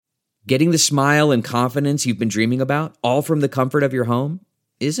Getting the smile and confidence you've been dreaming about, all from the comfort of your home,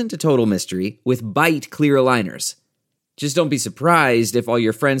 isn't a total mystery with Bite clear aligners. Just don't be surprised if all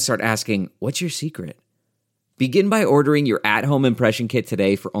your friends start asking, "What's your secret?" Begin by ordering your at-home impression kit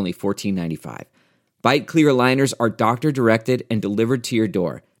today for only $14.95. Bite clear aligners are doctor-directed and delivered to your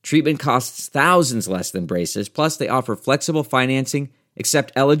door. Treatment costs thousands less than braces, plus they offer flexible financing,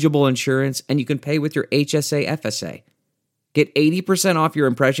 accept eligible insurance, and you can pay with your HSA FSA. Get 80% off your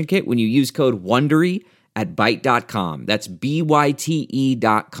impression kit when you use code WONDERY at Byte.com. That's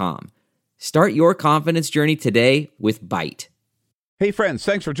BYTE.com. Start your confidence journey today with Byte. Hey friends,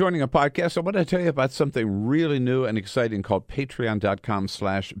 thanks for joining our podcast. I want to tell you about something really new and exciting called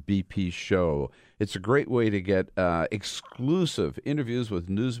patreon.com/BP show. It's a great way to get exclusive interviews with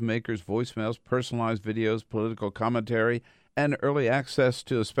newsmakers, voicemails, personalized videos, political commentary, and early access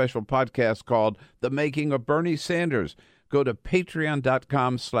to a special podcast called The Making of Bernie Sanders. Go to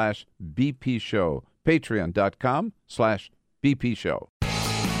patreon.com/BP show. Patreon.com/BP show.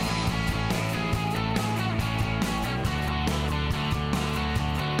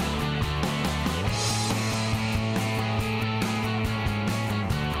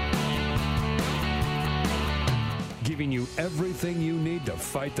 Giving you everything you need to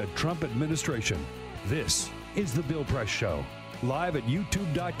fight the Trump administration. This is The Bill Press Show. Live at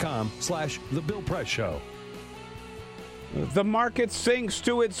youtube.com/The Bill Press Show. The market sinks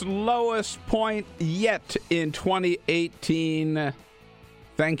to its lowest point yet in 2018.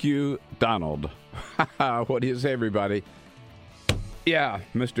 Thank you, Donald. What do you say, everybody? Yeah,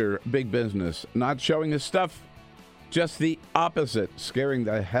 Mr. Big Business not showing his stuff. Just the opposite, scaring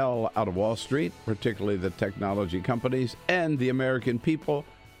the hell out of Wall Street, particularly the technology companies and the American people.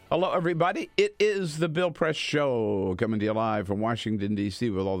 Hello, everybody. It is the Bill Press Show, coming to you live from Washington, D.C.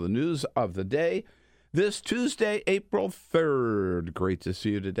 with all the news of the day. This Tuesday, April 3rd. Great to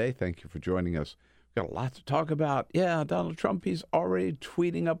see you today. Thank you for joining us. We've got a lot to talk about. Yeah, Donald Trump, he's already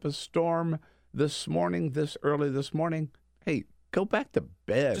tweeting up a storm this morning, this early this morning. Hey, go back to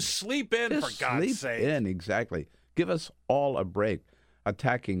bed. Just sleep in, Just for God's sleep sake. in, exactly. Give us all a break.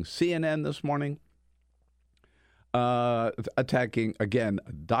 Attacking CNN this morning. Attacking, again,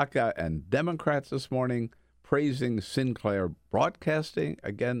 DACA and Democrats this morning. Praising Sinclair Broadcasting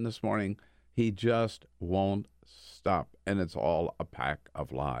again this morning. He just won't stop, and it's all a pack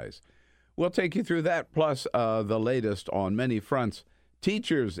of lies. We'll take you through that, plus the latest on many fronts.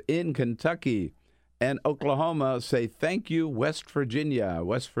 Teachers in Kentucky and Oklahoma say, thank you, West Virginia.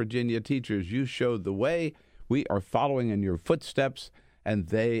 West Virginia teachers, you showed the way. We are following in your footsteps, and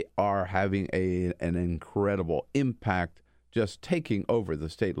they are having an incredible impact, just taking over the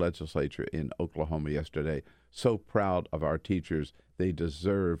state legislature in Oklahoma yesterday. So proud of our teachers. They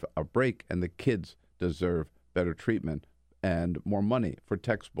deserve a break, and the kids deserve better treatment and more money for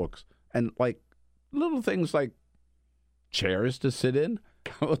textbooks and like little things like chairs to sit in.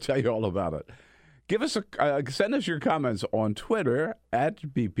 We'll tell you all about it. Give us send us your comments on Twitter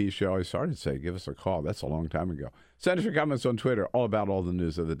at BP Show. I started to say give us a call. That's a long time ago. Send us your comments on Twitter, all about all the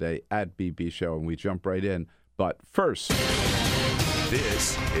news of the day at BP Show, and we jump right in. But first,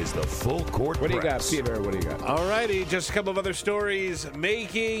 This is the Full Court what do you got, Press. Peter? What do you got? All righty, just a couple of other stories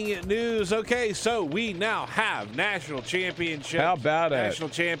making news. Okay, so we now have national championships. How about it? National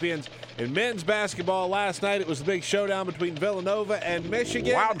champions in men's basketball. Last night it was the big showdown between Villanova and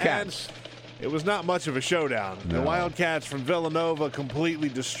Michigan. Wildcats. And it was not much of a showdown. No. The Wildcats from Villanova completely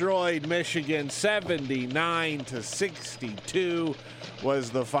destroyed Michigan. 79-62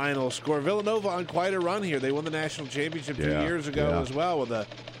 was the final score. Villanova on quite a run here. They won the national championship 2 years ago as well with a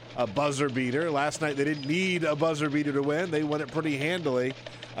buzzer beater. Last night they didn't need a buzzer beater to win. They won it pretty handily.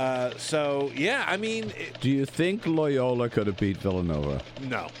 So, yeah, I mean. Do you think Loyola could have beat Villanova?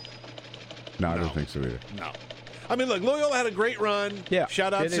 No. No, I don't think so either. No. I mean, look, Loyola had a great run. Yeah.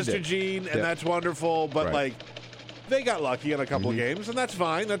 Shout out Yeah, they Sister did. Jean, and Yeah. that's wonderful. But, Right. like, they got lucky in a couple of games, and that's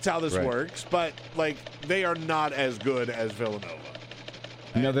fine. That's how this Right. works. But, like, they are not as good as Villanova.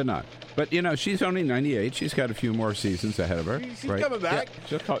 No, they're not. But, you know, she's only 98. She's got a few more seasons ahead of her. She's right? coming back.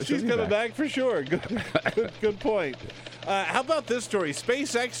 Yeah, She's be coming back for sure. Good point. How about this story?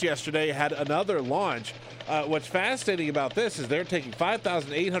 SpaceX yesterday had another launch. What's fascinating about this is they're taking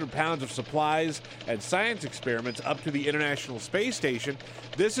 5,800 pounds of supplies and science experiments up to the International Space Station.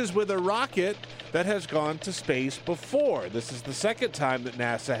 This is with a rocket that has gone to space before. This is the second time that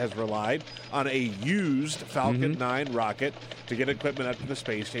NASA has relied on a used Falcon 9 rocket to get equipment up to the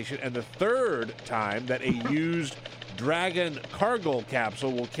space station, and the third time that a used Dragon cargo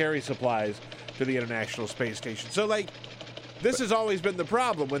capsule will carry supplies to the International Space Station. So, like, this has always been the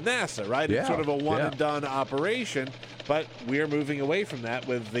problem with NASA, right? Yeah, It's sort of a one-and-done operation. But we are moving away from that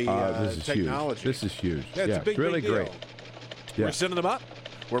with the technology. This is huge. Yeah, it's a big, really big deal. great. Yeah. We're sending them up.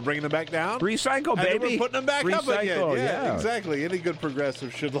 We're bringing them back down. Recycle, and baby. We're putting them back up again. Yeah, exactly. Any good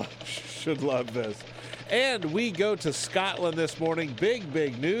progressive should love this. And we go to Scotland this morning. Big,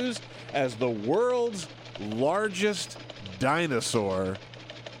 big news as the world's largest dinosaur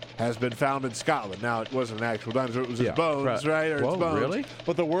has been found in Scotland. Now, it wasn't an actual dinosaur. It was its bones, right? Or its bones. Really?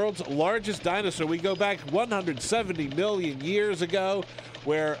 But the world's largest dinosaur, we go back 170 million years ago,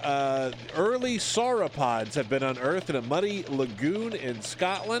 where early sauropods have been unearthed in a muddy lagoon in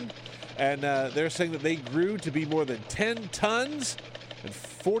Scotland. And they're saying that they grew to be more than 10 tons and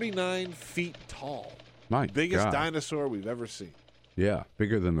 49 feet tall. My Biggest God. dinosaur we've ever seen. Yeah,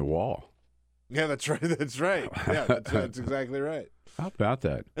 bigger than the wall. Yeah, that's right. That's right. Yeah, that's exactly right. How about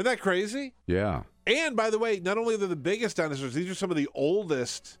that? Isn't that crazy? Yeah. And by the way, not only are they the biggest dinosaurs, these are some of the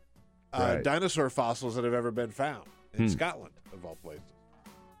oldest dinosaur fossils that have ever been found in Scotland, of all places.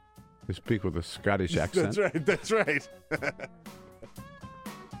 They speak with a Scottish accent. That's right. That's right.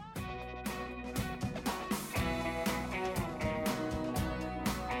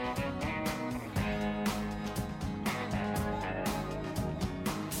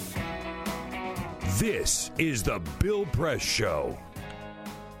 This is the Bill Press Show.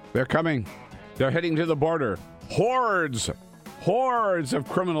 They're coming. They're heading to the border. Hordes of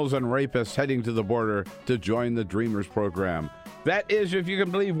criminals and rapists heading to the border to join the Dreamers program. That is, if you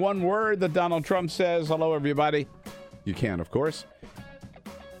can believe one word that Donald Trump says. Hello, everybody. You can, of course.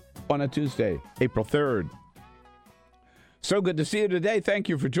 On a Tuesday, April 3rd. So good to see you today. Thank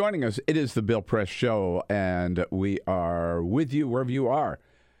you for joining us. It is the Bill Press Show, and we are with you wherever you are.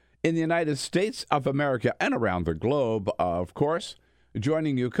 In the United States of America and around the globe, of course,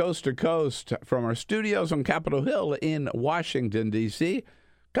 joining you coast to coast from our studios on Capitol Hill in Washington, D.C.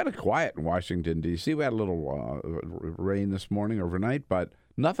 Kind of quiet in Washington, D.C. We had a little rain this morning overnight, but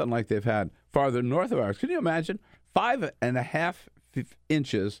nothing like they've had farther north of ours. Can you imagine? 5.5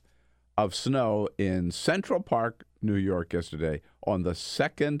 inches of snow in Central Park, New York yesterday on the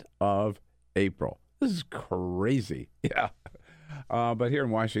 2nd of April. This is crazy. Yeah. But here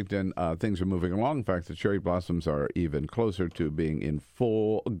in Washington, things are moving along. In fact, the cherry blossoms are even closer to being in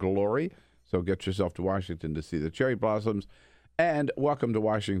full glory. So get yourself to Washington to see the cherry blossoms. And welcome to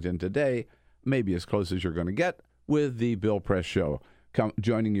Washington today, maybe as close as you're going to get with the Bill Press Show.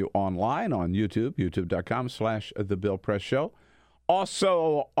 Joining you online on YouTube, youtube.com/The Bill Press Show.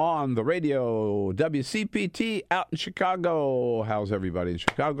 Also on the radio, WCPT out in Chicago. How's everybody in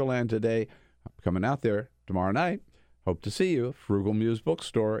Chicagoland today? I'm coming out there tomorrow night. Hope to see you. Frugal Muse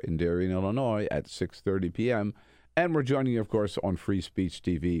Bookstore in Darien, Illinois at 6:30 p.m. And we're joining you, of course, on Free Speech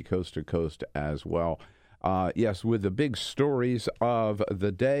TV, coast to coast as well. Yes, with the big stories of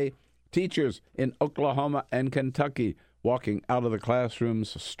the day. Teachers in Oklahoma and Kentucky walking out of the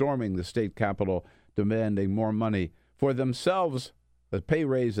classrooms, storming the state capitol, demanding more money for themselves, the pay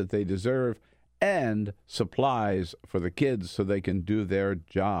raise that they deserve, and supplies for the kids so they can do their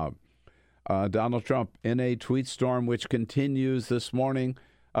job. Donald Trump in a tweet storm which continues this morning,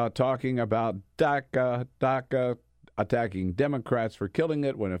 talking about DACA, attacking Democrats for killing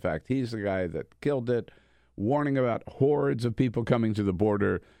it, when in fact he's the guy that killed it, warning about hordes of people coming to the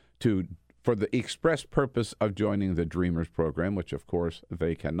border for the express purpose of joining the Dreamers program, which of course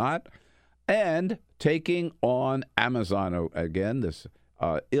they cannot, and taking on Amazon again, this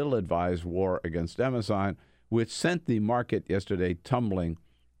ill-advised war against Amazon, which sent the market yesterday tumbling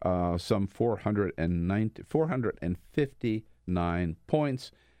some 459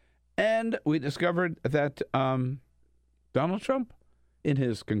 points. And we discovered that Donald Trump, in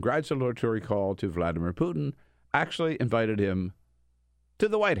his congratulatory call to Vladimir Putin, actually invited him to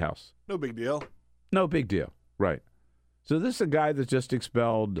the White House. No big deal. No big deal. Right. So this is a guy that just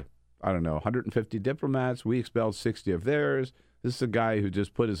expelled, 150 diplomats. We expelled 60 of theirs. This is a guy who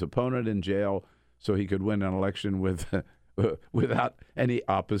just put his opponent in jail so he could win an election without any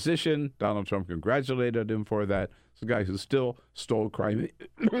opposition. Donald Trump congratulated him for that. It's a guy who still stole Crimea,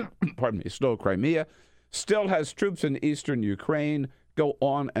 stole Crimea, still has troops in eastern Ukraine, go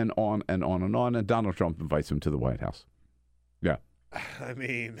on and on and on and on, and Donald Trump invites him to the White House. Yeah. I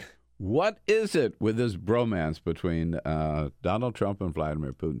mean, what is it with this bromance between Donald Trump and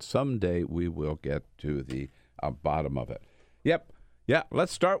Vladimir Putin? Someday we will get to the bottom of it. Yep. Yeah,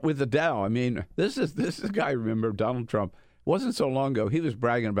 let's start with the Dow. I mean, this is a guy, remember, Donald Trump, wasn't so long ago, he was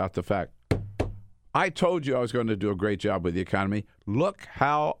bragging about the fact, I told you I was going to do a great job with the economy. Look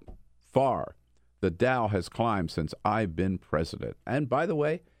how far the Dow has climbed since I've been president. And by the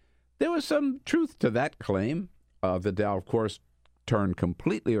way, there was some truth to that claim. The Dow, of course, turned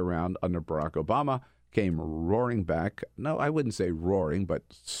completely around under Barack Obama, came roaring back. No, I wouldn't say roaring, but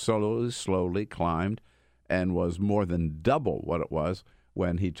slowly climbed and was more than double what it was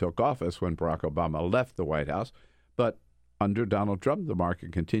when he took office, when Barack Obama left the White House. But under Donald Trump, the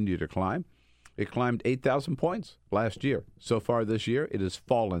market continued to climb. It climbed 8,000 points last year. So far this year, it has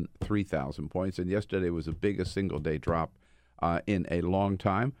fallen 3,000 points. And yesterday was the biggest single-day drop in a long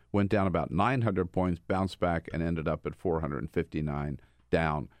time. Went down about 900 points, bounced back, and ended up at 459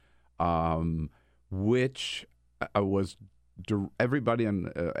 down, which was everybody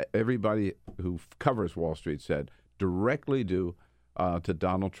who covers Wall Street said directly due to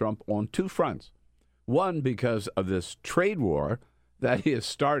Donald Trump on two fronts. One, because of this trade war that he has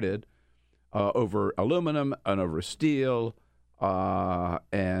started over aluminum and over steel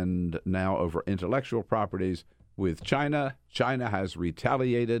and now over intellectual properties with China. China has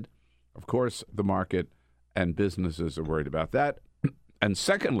retaliated. Of course, the market and businesses are worried about that. And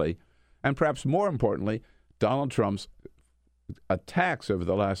secondly, and perhaps more importantly, Donald Trump's attacks over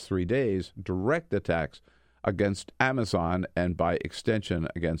the last 3 days, direct attacks against Amazon and by extension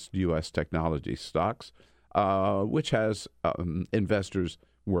against U.S. technology stocks, which has investors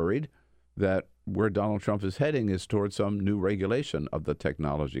worried that where Donald Trump is heading is towards some new regulation of the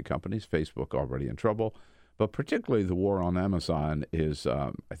technology companies. Facebook already in trouble, but particularly the war on Amazon is,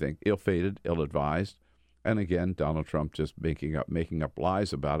 I think, ill-fated, ill-advised, and again, Donald Trump just making up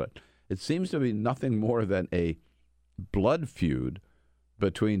lies about it. It seems to be nothing more than a blood feud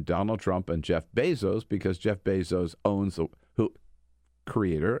between Donald Trump and Jeff Bezos, because Jeff Bezos owns the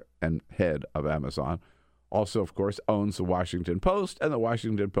creator and head of Amazon, also, of course, owns the Washington Post, and the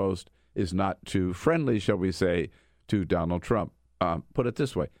Washington Post is not too friendly, shall we say, to Donald Trump. Put it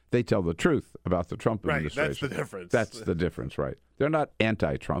this way, they tell the truth about the Trump administration. That's the difference. That's the difference, right? They're not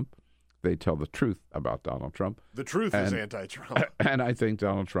anti-Trump. They tell the truth about Donald Trump. The truth is anti-Trump. And I think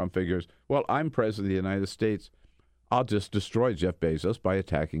Donald Trump figures, well, I'm president of the United States. I'll just destroy Jeff Bezos by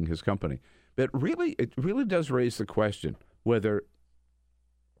attacking his company. But it really does raise the question whether,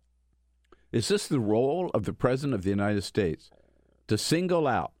 is this the role of the president of the United States to single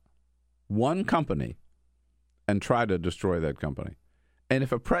out one company and try to destroy that company? And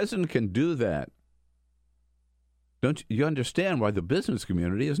if a president can do that, don't you understand why the business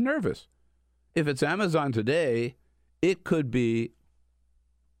community is nervous? If it's Amazon today, it could be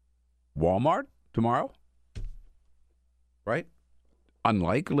Walmart tomorrow, right?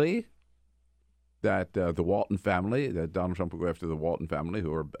 Unlikely that the Walton family, that Donald Trump will go after the Walton family,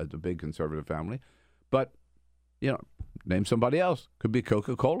 who are the big conservative family. But, name somebody else. Could be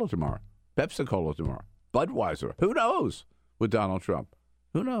Coca-Cola tomorrow, Pepsi-Cola tomorrow, Budweiser. Who knows with Donald Trump?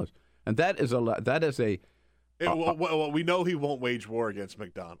 Who knows? And that is well, we know he won't wage war against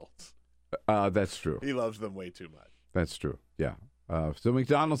McDonald's. That's true. He loves them way too much. That's true. Yeah. So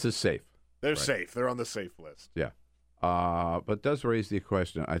McDonald's is safe. They're safe. They're on the safe list. Yeah. But does raise the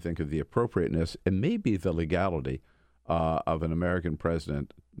question, I think, of the appropriateness and maybe the legality of an American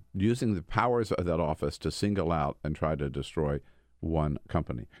president using the powers of that office to single out and try to destroy one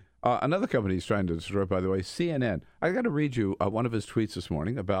company. Another company he's trying to destroy, by the way, CNN. I got to read you one of his tweets this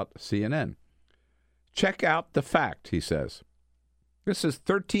morning about CNN. Check out the fact, he says. This is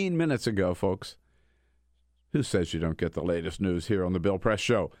 13 minutes ago, folks. Who says you don't get the latest news here on the Bill Press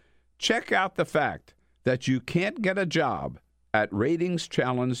Show? Check out the fact that you can't get a job at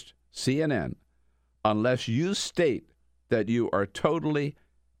ratings-challenged CNN unless you state that you are totally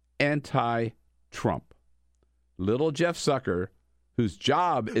anti-Trump. Little Jeff Zucker, whose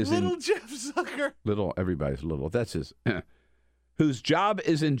job is Jeff Zucker. Everybody's little. That's his. Whose job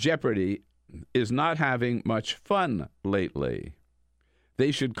is in jeopardy, is not having much fun lately.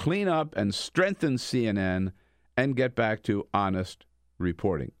 They should clean up and strengthen CNN and get back to honest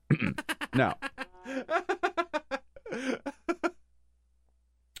reporting. Now,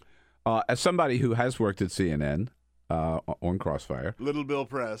 as somebody who has worked at CNN on Crossfire, Little Bill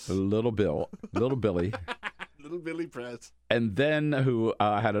Press, Little Billy, Little Billy Press, and then who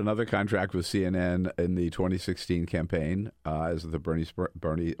had another contract with CNN in the 2016 campaign as the Bernie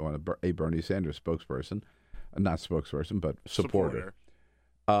Sanders spokesperson, not spokesperson, but supporter.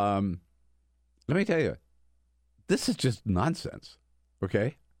 Let me tell you, this is just nonsense.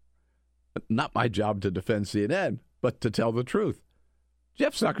 Okay. Not my job to defend CNN, but to tell the truth.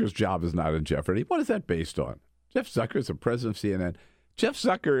 Jeff Zucker's job is not in jeopardy. What is that based on? Jeff Zucker is the president of CNN. Jeff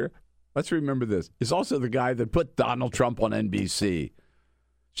Zucker, let's remember this, is also the guy that put Donald Trump on NBC.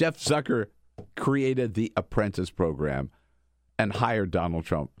 Jeff Zucker created the Apprentice program and hired Donald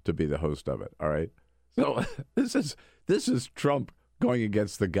Trump to be the host of it. All right. So this is Trump going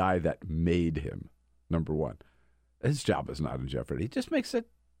against the guy that made him, number one. His job is not in jeopardy. He just makes it,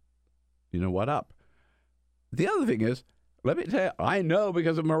 up. the other thing is, let me tell you, I know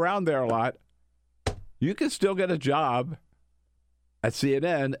because I'm around there a lot, you can still get a job at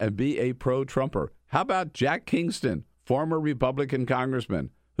CNN and be a pro-Trumper. How about Jack Kingston, former Republican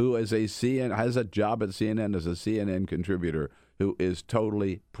congressman, who is has a job at CNN as a CNN contributor, who is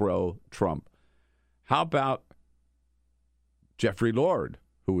totally pro-Trump? How about Jeffrey Lord,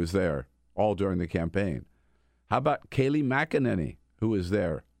 who was there all during the campaign? How about Kayleigh McEnany, who was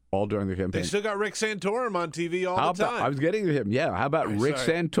there all during the campaign? They still got Rick Santorum on TV all the time. I was getting to him. Yeah. How about Rick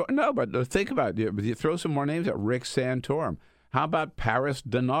Santorum? No, but think about it. You throw some more names at Rick Santorum. How about Paris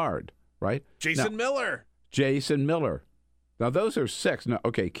Denard, right? Jason Miller. Jason Miller. Now, those are 6. Now,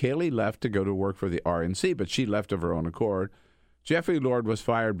 okay, Kayleigh left to go to work for the RNC, but she left of her own accord. Jeffrey Lord was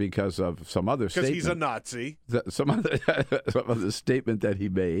fired because of some other statement. Because he's a Nazi. Some other statement that he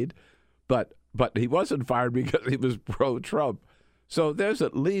made. But he wasn't fired because he was pro-Trump. So there's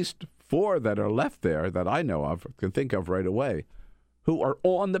at least 4 that are left there that I know of, can think of right away, who are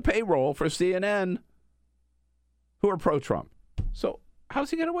on the payroll for CNN, who are pro-Trump. So how does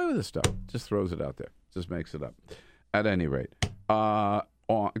he get away with this stuff? Just throws it out there. Just makes it up. At any rate,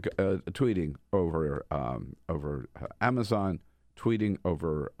 tweeting over Amazon, tweeting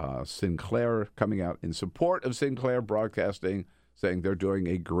over Sinclair, coming out in support of Sinclair Broadcasting, saying they're doing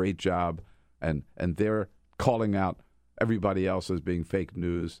a great job, and they're calling out everybody else as being fake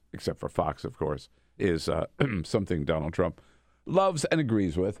news, except for Fox, of course, is something Donald Trump loves and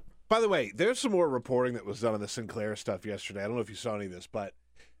agrees with. By the way, there's some more reporting that was done on the Sinclair stuff yesterday. I don't know if you saw any of this, but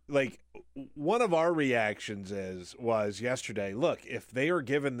one of our reactions was yesterday, look, if they are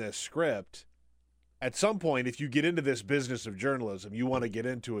given this script, at some point, if you get into this business of journalism, you want to get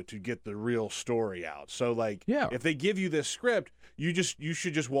into it to get the real story out. So, if they give you this script, you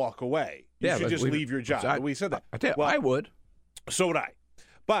should just walk away. You should just leave your job. We said that. I would. So would I.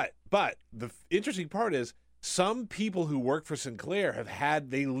 But the interesting part is some people who work for Sinclair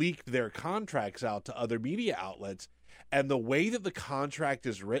they leaked their contracts out to other media outlets. And the way that the contract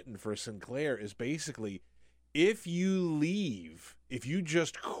is written for Sinclair is basically, if you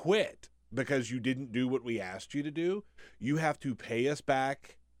just quit because you didn't do what we asked you to do, you have to pay us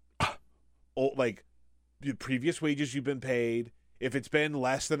back the previous wages you've been paid. If it's been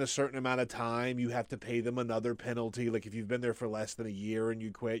less than a certain amount of time, you have to pay them another penalty. Like if you've been there for less than a year and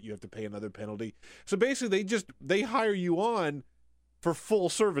you quit, you have to pay another penalty. So basically they hire you on for full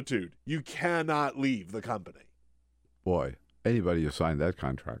servitude. You cannot leave the company. Boy, anybody who signed that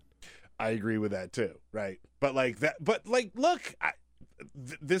contract. I agree with that too, right? But look,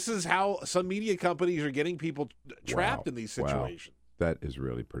 this is how some media companies are getting people trapped in these situations. Wow. That is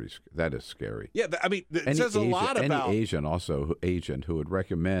really that is scary. Yeah, I mean, it says a lot about... Any agent who would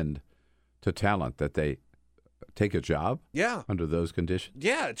recommend to talent that they take a job under those conditions.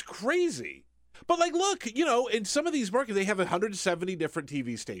 Yeah, it's crazy. But look, in some of these markets, they have 170 different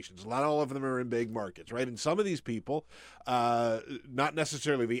TV stations. Not all of them are in big markets, right? And some of these people, not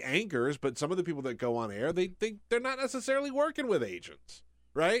necessarily the anchors, but some of the people that go on air, they're not necessarily working with agents,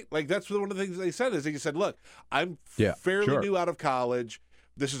 right? That's one of the things they said is they said, look, I'm fairly new out of college.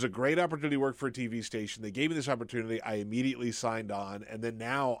 This is a great opportunity to work for a TV station. They gave me this opportunity. I immediately signed on. And then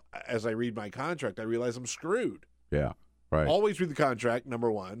now, as I read my contract, I realize I'm screwed. Yeah. Right. Always read the contract, number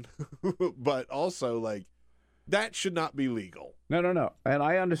one. But also, that should not be legal. No. And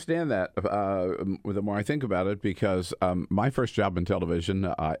I understand that the more I think about it, because my first job in television,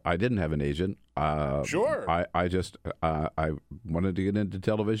 I didn't have an agent. Sure. I wanted to get into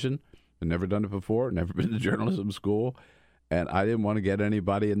television. I'd never done it before, never been to journalism school. And I didn't want to get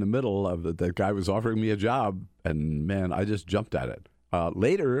anybody in the middle of it. That guy was offering me a job, and, man, I just jumped at it.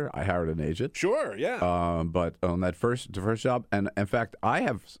 Later, I hired an agent. Sure, yeah. But on the first job, and in fact, I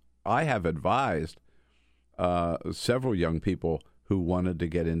have advised several young people who wanted to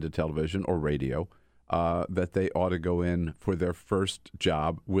get into television or radio that they ought to go in for their first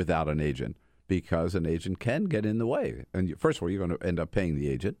job without an agent, because an agent can get in the way. And first of all, you're going to end up paying the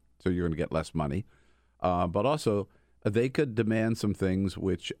agent, so you're going to get less money. But also, they could demand some things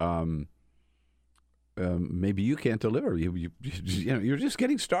which. Maybe you can't deliver. You're just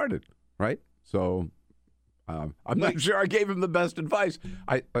getting started, right? So I'm not sure I gave him the best advice.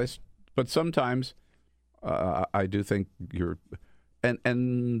 But sometimes I do think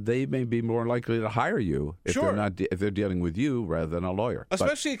and they may be more likely to hire you if they're dealing with you rather than a lawyer.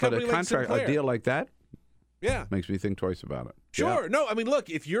 Especially a company like Sinclair. A deal like that. Yeah, makes me think twice about it. Sure. Yeah. No, I mean, look,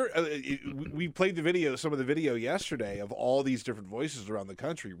 if you're, we played some of the video yesterday of all these different voices around the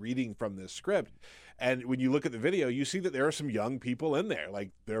country reading from this script, and when you look at the video, you see that there are some young people in there.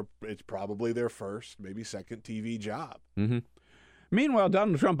 It's probably their first, maybe second TV job. Mm-hmm. Meanwhile,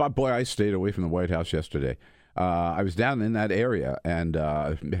 Donald Trump, I stayed away from the White House yesterday. I was down in that area, and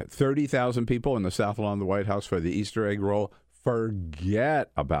 30,000 people in the South Lawn of the White House for the Easter egg roll.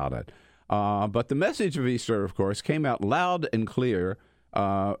 Forget about it. But the message of Easter, of course, came out loud and clear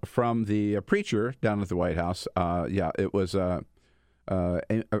from the preacher down at the White House. It was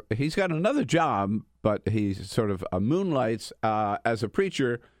he's got another job, but he sort of moonlights as a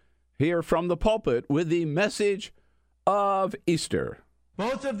preacher here from the pulpit with the message of Easter.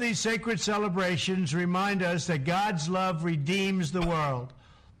 Both of these sacred celebrations remind us that God's love redeems the world.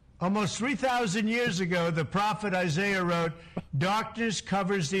 Almost 3,000 years ago, the prophet Isaiah wrote, "Darkness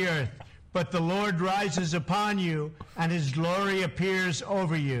covers the earth, but the Lord rises upon you, and his glory appears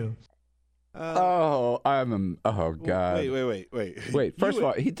over you." God. Wait. First of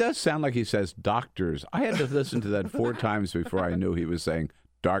all, he does sound like he says doctors. I had to listen to that 4 times before I knew he was saying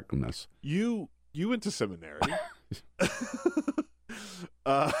darkness. You went to seminary. Is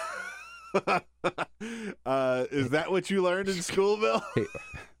that what you learned in school, Bill?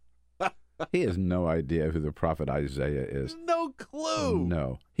 He has no idea who the prophet Isaiah is. No clue.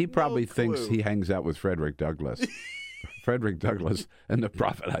 No. He probably thinks he hangs out with Frederick Douglass. Frederick Douglass and the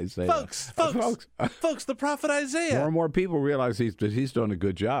prophet Isaiah. Folks, the prophet Isaiah. More and more people realize he's doing a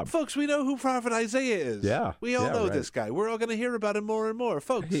good job. Folks, we know who prophet Isaiah is. Yeah. We all know this guy. We're all going to hear about him more and more.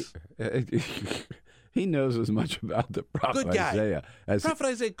 Folks. He knows as much about the prophet Isaiah as prophet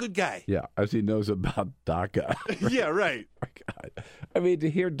Isaiah, good guy. Yeah, as he knows about DACA. Yeah, right. God. I mean, to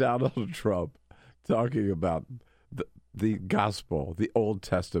hear Donald Trump talking about the gospel, the Old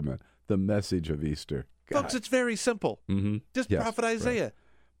Testament, the message of Easter. God. Folks, it's very simple. Mm-hmm. Just prophet Isaiah. Right.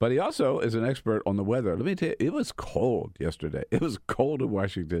 But he also is an expert on the weather. Let me tell you, it was cold yesterday. It was cold in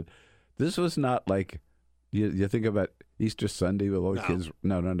Washington. This was not like you think about Easter Sunday with all the kids.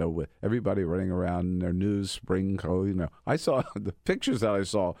 No. With everybody running around in their new spring clothes. I saw the pictures that I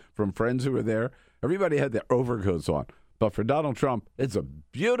saw from friends who were there. Everybody had their overcoats on. But for Donald Trump, it's a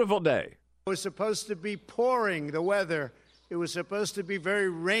beautiful day. It was supposed to be pouring, the weather. It was supposed to be very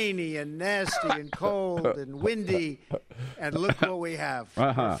rainy and nasty and cold and windy. And look what we have.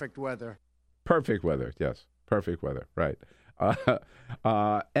 Perfect weather. Perfect weather, yes. Perfect weather, right.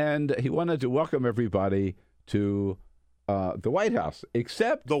 And he wanted to welcome everybody to the White House,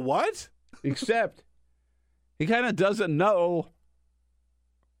 except... The what? Except he kind of doesn't know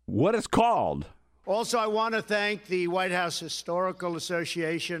what it's called. Also, I want to thank the White House Historical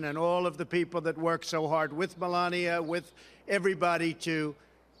Association and all of the people that work so hard with Melania, with everybody to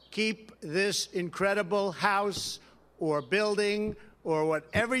keep this incredible house or building or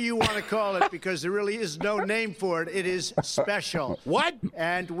whatever you want to call it, because there really is no name for it. It is special. What?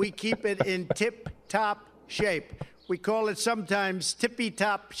 And we keep it in tip-top shape. We call it sometimes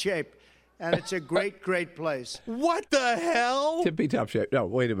tippy-top shape. And it's a great, great place. What the hell? Tippy-top shape. No,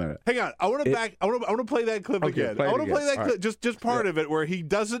 wait a minute. Hang on. I want to play that clip again. I want to play that clip, just part of it, where he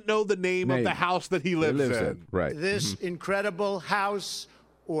doesn't know the name of the house that he lives in. Right. This incredible house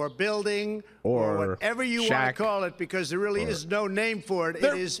or building or whatever you want to call it, because there really is no name for it.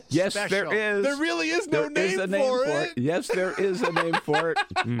 It is yes, special. There is. There really is no name for it. Yes, there is a name for it.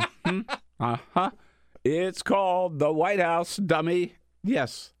 Mm-hmm. It's called the White House, dummy.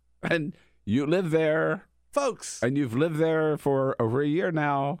 Yes. And you live there. Folks. And you've lived there for over a year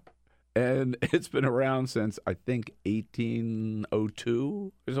now. And it's been around since, I think,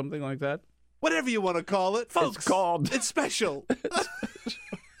 1802 or something like that. Whatever you want to call it, folks. It's special.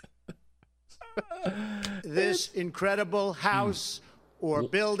 This incredible house or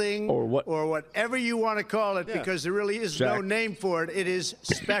building or whatever you want to call it, because there really is no name for it. It is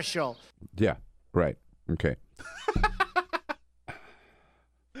special. Yeah, right. Okay.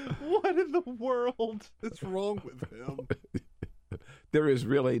 What in the world is wrong with him? There is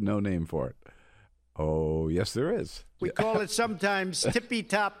really no name for it. Oh, yes, there is. We call it sometimes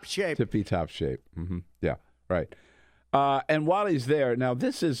tippy-top shape. Tippy-top shape. Mm-hmm. Yeah, right. And while he's there, now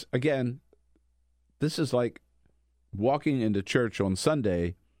this is like walking into church on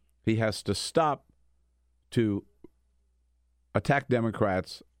Sunday. He has to stop to attack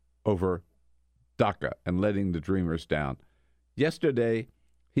Democrats over DACA and letting the Dreamers down. Yesterday,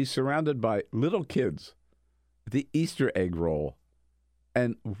 he's surrounded by little kids, the Easter egg roll.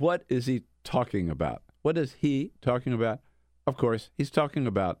 And what is he talking about? What is he talking about? Of course, he's talking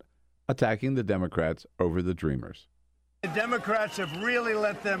about attacking the Democrats over the Dreamers. The Democrats have really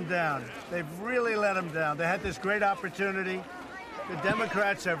let them down. They've really let them down. They had this great opportunity. The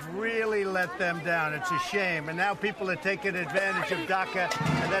Democrats have really let them down. It's a shame. And now people are taking advantage of DACA,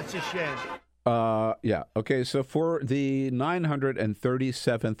 and that's a shame. Yeah. Okay. So for the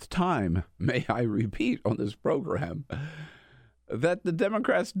 937th time, may I repeat on this program that the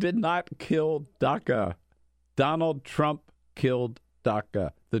Democrats did not kill DACA. Donald Trump killed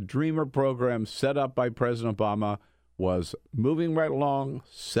DACA. The Dreamer program set up by President Obama was moving right along.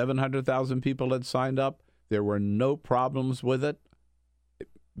 700,000 people had signed up. There were no problems with it,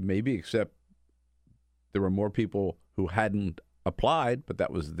 maybe except there were more people who hadn't applied, but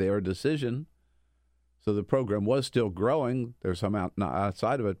that was their decision. So the program was still growing. There's some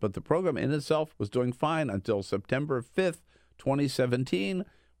outside of it, but the program in itself was doing fine until September 5th, 2017,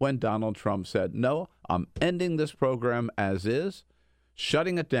 when Donald Trump said, no, I'm ending this program as is,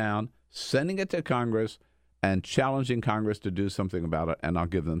 shutting it down, sending it to Congress, and challenging Congress to do something about it. And I'll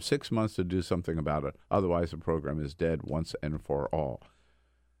give them 6 months to do something about it. Otherwise, the program is dead once and for all.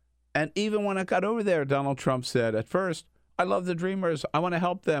 And even when it got over there, Donald Trump said at first, I love the Dreamers. I want to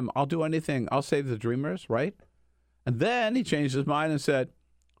help them. I'll do anything. I'll save the Dreamers, right? And then he changed his mind and said,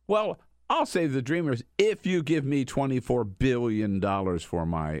 well, I'll save the Dreamers if you give me $24 billion for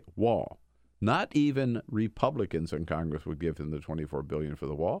my wall. Not even Republicans in Congress would give him the $24 billion for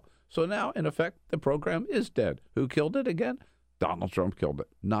the wall. So now, in effect, the program is dead. Who killed it again? Donald Trump killed it,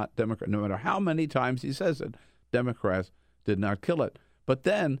 not Democrats. No matter how many times he says it, Democrats did not kill it. But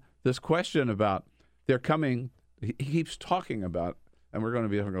then this question about they're coming, he keeps talking about, and we're going to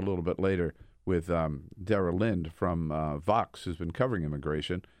be talking a little bit later with Dara Lind from Vox, who's been covering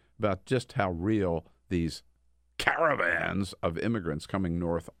immigration, about just how real these caravans of immigrants coming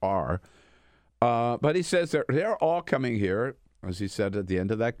north are. But he says they're all coming here, as he said at the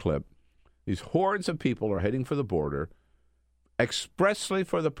end of that clip. These hordes of people are heading for the border expressly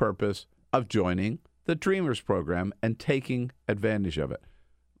for the purpose of joining the Dreamers program and taking advantage of it.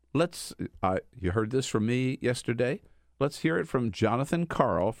 You heard this from me yesterday. Let's hear it from Jonathan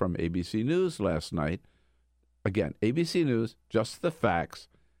Karl from ABC News last night. Again, ABC News, just the facts.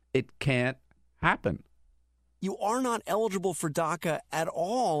 It can't happen. You are not eligible for DACA at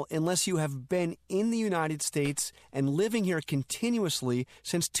all unless you have been in the United States and living here continuously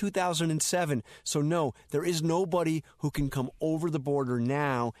since 2007. So no, there is nobody who can come over the border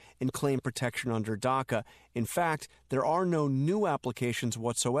now and claim protection under DACA. In fact, there are no new applications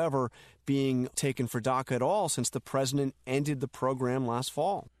whatsoever being taken for DACA at all since the president ended the program last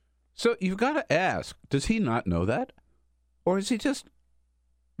fall. So you've got to ask, does he not know that? Or is he just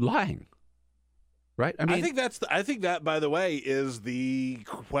lying? Right? I mean, I think that, by the way, is the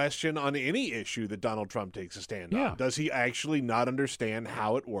question on any issue that Donald Trump takes a stand on. Does he actually not understand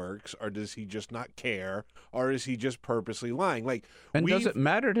how it works, or does he just not care, or is he just purposely lying? Does it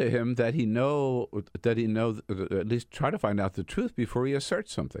matter to him that he at least try to find out the truth before he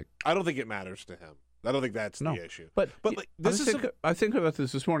asserts something? I don't think it matters to him. I don't think that's the issue. But I think about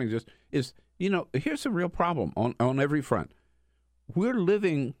this morning. Here's the real problem on every front. We're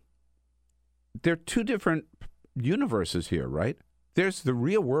living. There are two different universes here, right? There's the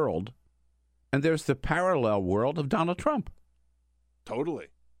real world, and there's the parallel world of Donald Trump. Totally.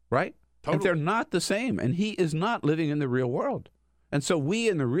 Right? Totally. And they're not the same, and he is not living in the real world. And so we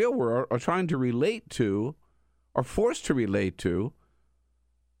in the real world are trying to relate to, or forced to relate to,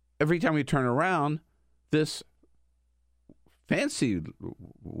 every time we turn around, this fancy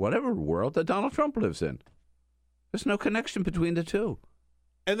whatever world that Donald Trump lives in. There's no connection between the two.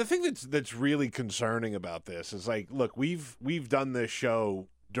 And the thing that's really concerning about this is, look, we've done this show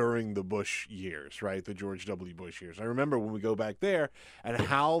during the Bush years, right? The George W. Bush years. I remember when we go back there and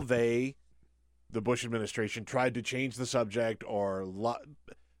how the Bush administration tried to change the subject, or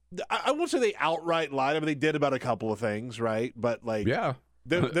I won't say they outright lied. I mean, they did about a couple of things, right? But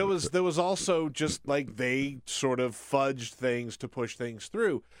there was also just they sort of fudged things to push things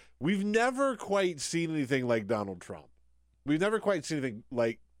through. We've never quite seen anything like Donald Trump. We've never quite seen anything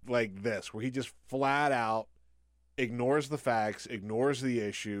like this, where he just flat out ignores the facts, ignores the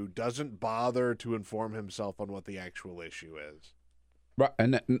issue, doesn't bother to inform himself on what the actual issue is. Right,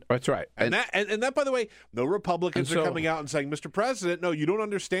 and that's right. And that, by the way, no Republicans are coming out and saying, Mr. President, no, you don't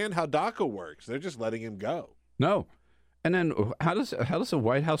understand how DACA works. They're just letting him go. No. And then how does the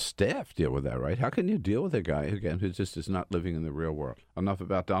White House staff deal with that, right? How can you deal with a guy, again, who just is not living in the real world? Enough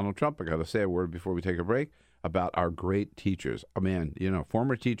about Donald Trump. I got to say a word before we take a break about our great teachers. Oh, man,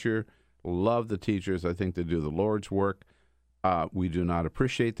 former teacher, love the teachers. I think they do the Lord's work. We do not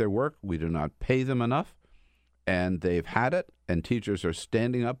appreciate their work. We do not pay them enough. And they've had it, and teachers are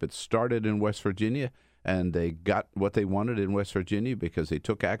standing up. It started in West Virginia, and they got what they wanted in West Virginia because they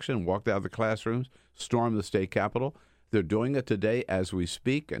took action, walked out of the classrooms, stormed the state capitol. They're doing it today as we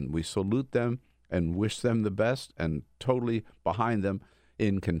speak, and we salute them and wish them the best, and totally behind them.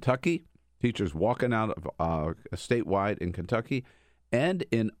 In Kentucky, teachers walking out of statewide in Kentucky, and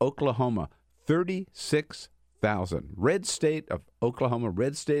in Oklahoma, 36,000. Red state of Oklahoma,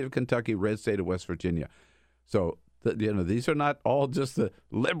 red state of Kentucky, red state of West Virginia. So, these are not all just the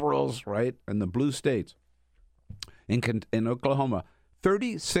liberals, right, and the blue states. In Oklahoma,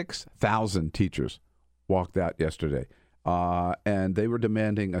 36,000 teachers walked out yesterday, and they were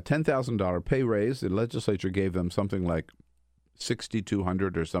demanding a $10,000 pay raise. The legislature gave them something like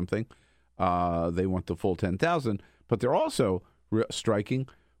 $6,200 or something. They want the full $10,000, but they're also striking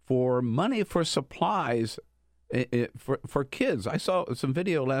for money for supplies for kids. I saw some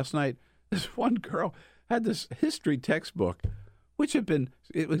video last night. This one girl had this history textbook, which had been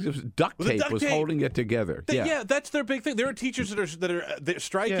it was duct tape was holding it together. Yeah, that's their big thing. There are teachers that are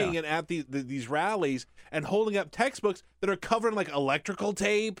striking and at these rallies and holding up textbooks that are covered in like electrical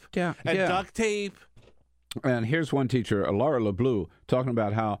tape and duct tape. And here's one teacher, Laura LeBlue, talking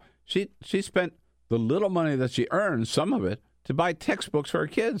about how she spent the little money that she earned, some of it, to buy textbooks for her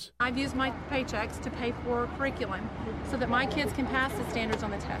kids. I've used my paychecks to pay for curriculum so that my kids can pass the standards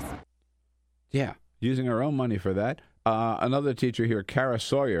on the test. Yeah, using her own money for that. Another teacher here, Kara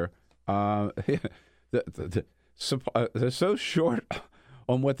Sawyer, they're so short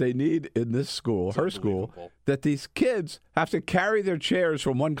on what they need in this school, her school, that these kids have to carry their chairs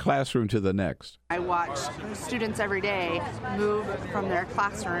from one classroom to the next. I watch students every day move from their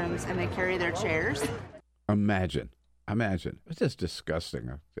classrooms and they carry their chairs. Imagine. It's just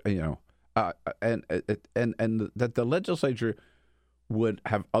disgusting, and that the legislature would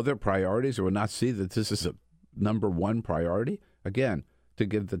have other priorities or would not see that this is a number one priority. Again, to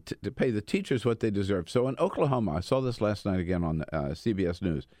give to pay the teachers what they deserve. So in Oklahoma, I saw this last night again on CBS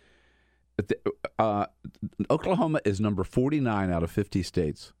News. Oklahoma is number 49 out of 50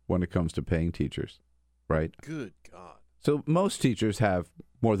 states when it comes to paying teachers, right? Good God. So most teachers have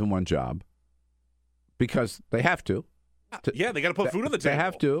more than one job because they have to. They got to put food on the table. They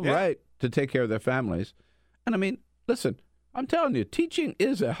have to, right, to take care of their families. And I mean, listen, I'm telling you, teaching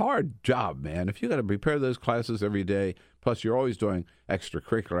is a hard job, man. If you got to prepare those classes every day, plus you're always doing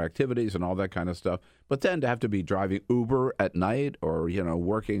extracurricular activities and all that kind of stuff, but then to have to be driving Uber at night or,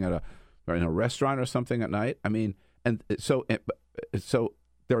 working at in a restaurant or something at night. I mean, and so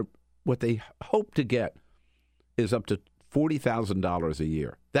what they hope to get is up to $40,000 a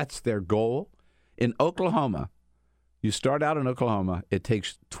year. That's their goal. In Oklahoma, you start out in Oklahoma, it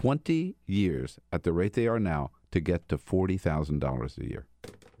takes 20 years at the rate they are now to get to $40,000 a year.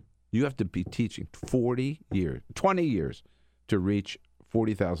 You have to be teaching 20 years to reach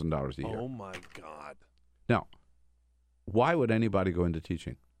 $40,000 a year. Oh, my God. Now, why would anybody go into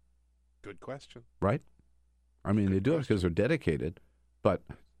teaching? Good question. Right? I mean, they do it because they're dedicated, but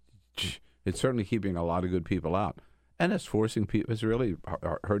it's certainly keeping a lot of good people out. And it's forcing people, it's really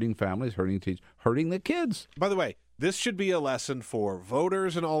hurting families, hurting teachers, hurting the kids. By the way, this should be a lesson for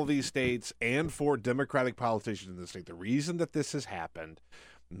voters in all of these states and for Democratic politicians in the state. The reason that this has happened,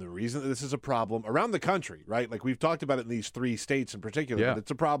 and the reason that this is a problem around the country, right? Like we've talked about it in these 3 states in particular, but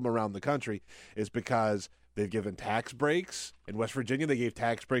it's a problem around the country, is because they've given tax breaks. In West Virginia, they gave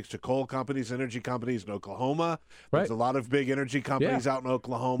tax breaks to coal companies, energy companies. In Oklahoma, there's a lot of big energy companies out in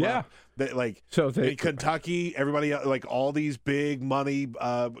Oklahoma. Yeah. In Kentucky, everybody, like all these big money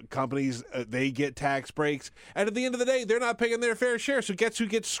companies, they get tax breaks. And at the end of the day, they're not paying their fair share. So guess who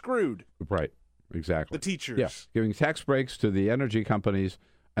gets screwed? Right. Exactly. The teachers. Yeah. Giving tax breaks to the energy companies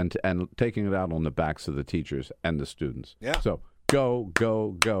and taking it out on the backs of the teachers and the students. Yeah. So go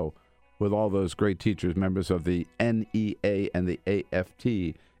with all those great teachers, members of the NEA and the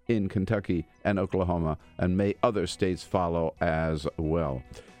AFT in Kentucky and Oklahoma, and may other states follow as well.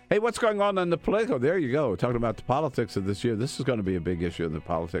 Hey, what's going on in the political? There you go. Talking about the politics of this year. This is going to be a big issue in the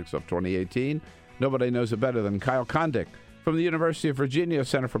politics of 2018. Nobody knows it better than Kyle Kondik from the University of Virginia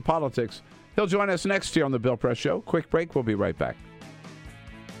Center for Politics. He'll join us next year on the Bill Press Show. Quick break. We'll be right back.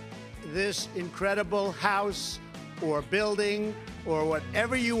 This incredible house or building or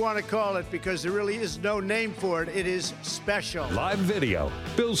whatever you want to call it, because there really is no name for it. It is special. Live video,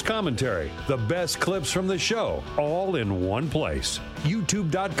 Bill's commentary, the best clips from the show, all in one place.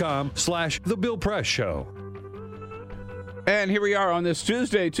 YouTube.com/The Bill Press Show. And here we are on this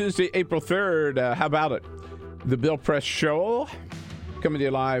Tuesday, April 3rd. How about it? The Bill Press Show, coming to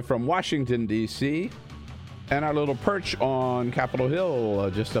you live from Washington, D.C., and our little perch on Capitol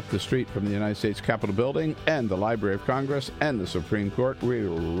Hill, just up the street from the United States Capitol Building and the Library of Congress and the Supreme Court. We're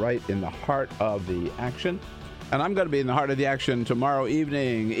right in the heart of the action. And I'm going to be in the heart of the action tomorrow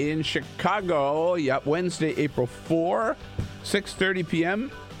evening in Chicago. Yep, Wednesday, April 4, 6:30 p.m.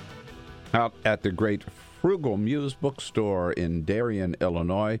 out at the great Frugal Muse Bookstore in Darien,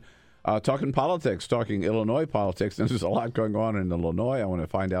 Illinois. Talking politics, talking Illinois politics. There's a lot going on in Illinois. I want to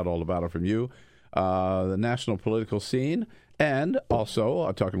find out all about it from you. The national political scene, and also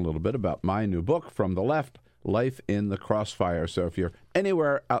talking a little bit about my new book, From the Left, Life in the Crossfire. So if you're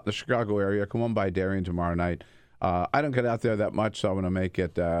anywhere out in the Chicago area, come on by Darien tomorrow night. I don't get out there that much, so I want to make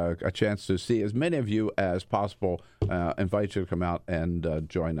it a chance to see as many of you as possible. Invite you to come out and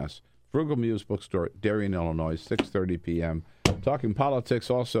join us. Frugal Muse Bookstore, Darien, Illinois, 6:30 p.m. Talking politics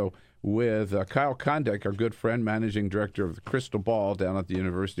also with Kyle Kondik, our good friend, managing director of the Crystal Ball down at the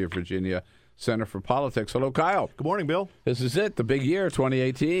University of Virginia Center for Politics. Hello, Kyle. Good morning, Bill. This is it, the big year,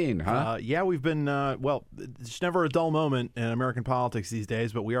 2018, huh? Yeah, we've been, it's never a dull moment in American politics these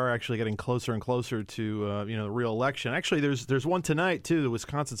days, but we are actually getting closer and closer to, the real election. Actually, there's one tonight, too. The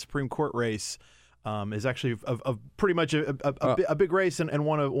Wisconsin Supreme Court race is actually a pretty much a big race and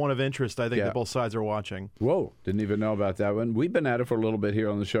one of interest, I think, that both sides are watching. Whoa, didn't even know about that one. We've been at it for a little bit here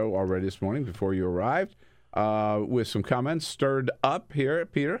on the show already this morning before you arrived. With some comments stirred up here,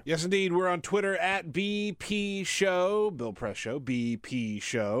 Peter. Yes, indeed. We're on Twitter at BP Show, Bill Press Show, BP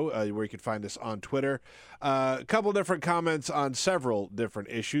Show, where you can find us on Twitter. A couple different comments on several different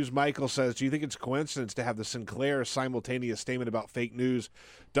issues. Michael says, do you think it's a coincidence to have the Sinclair simultaneous statement about fake news,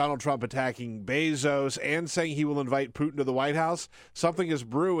 Donald Trump attacking Bezos, and saying he will invite Putin to the White House? Something is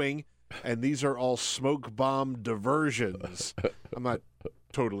brewing, and these are all smoke bomb diversions. I'm not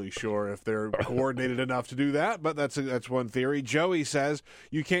totally sure if they're coordinated enough to do that, but that's one theory. Joey says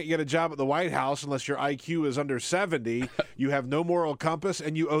you can't get a job at the White House unless your IQ is under 70. You have no moral compass,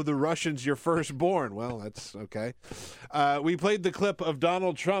 and you owe the Russians your firstborn. Well, that's okay. We played the clip of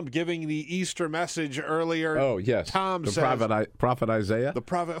Donald Trump giving the Easter message earlier. Oh, yes. Tom the says, prophet Isaiah? The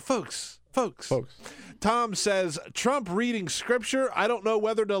prophet, folks. Tom says, Trump reading scripture. I don't know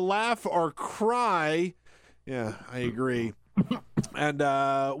whether to laugh or cry. Yeah, I agree. And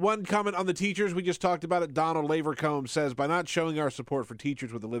one comment on the teachers, we just talked about it. Donald Lavercombe says, by not showing our support for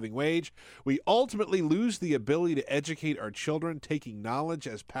teachers with a living wage, we ultimately lose the ability to educate our children, taking knowledge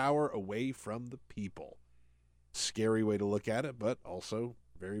as power away from the people. Scary way to look at it, but also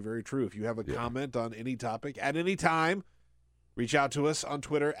very, very true. If you have a comment on any topic at any time, reach out to us on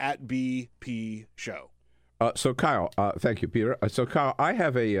Twitter at BP Show. So, Kyle, thank you, Peter. So, Kyle, I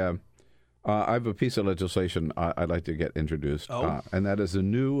have a piece of legislation I'd like to get introduced, and that is a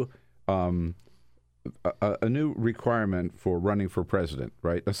new requirement for running for president,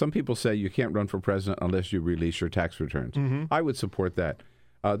 right? Now, some people say you can't run for president unless you release your tax returns. Mm-hmm. I would support that.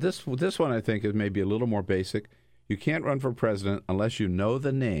 This one, I think, is maybe a little more basic. You can't run for president unless you know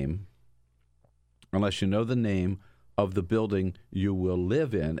the name of the building you will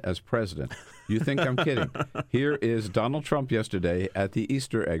live in as president. You think I'm kidding? Here is Donald Trump yesterday at the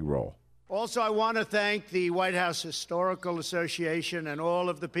Easter egg roll. Also, I want to thank the White House Historical Association and all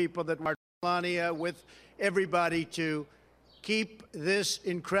of the people that worked with Melania, with everybody, to keep this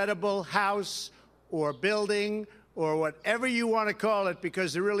incredible house or building or whatever you want to call it,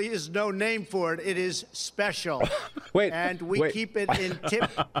 because there really is no name for it. It is special. And we keep it in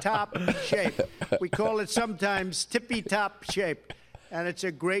tip-top shape. We call it sometimes tippy-top shape. And it's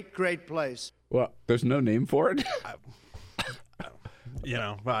a great, great place. Well, there's no name for it? I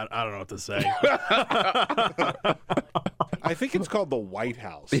don't know what to say. I think it's called the White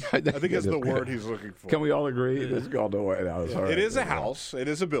House. I think it's the word he's looking for. Can we all agree it's called the White House? It is a house. It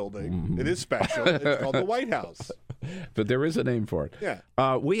is a building. Mm-hmm. It is special. It's called the White House. But there is a name for it.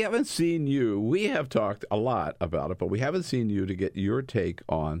 Yeah. We haven't seen you. We have talked a lot about it, but we haven't seen you to get your take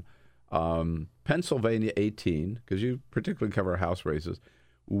on Pennsylvania 18, because you particularly cover House races.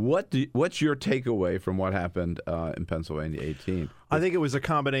 What's your takeaway from what happened in Pennsylvania 18? I think it was a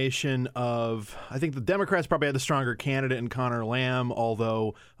combination of, I think the Democrats probably had the stronger candidate in Connor Lamb,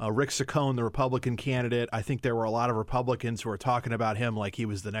 although Rick Saccone, the Republican candidate, I think there were a lot of Republicans who were talking about him like he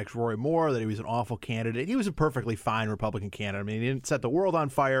was the next Roy Moore, that he was an awful candidate. He was a perfectly fine Republican candidate. I mean, he didn't set the world on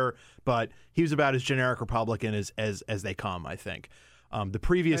fire, but he was about as generic Republican as they come, I think. The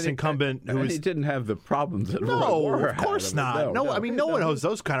previous incumbent, who he didn't have the problems that Roy Moore had. Of course not. No, one has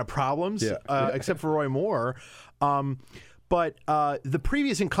those kind of problems, except for Roy Moore. But the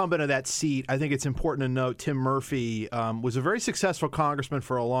previous incumbent of that seat, I think it's important to note, Tim Murphy, was a very successful congressman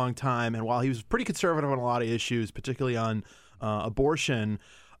for a long time, and while he was pretty conservative on a lot of issues, particularly on abortion,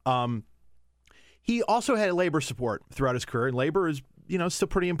 he also had labor support throughout his career, and labor is still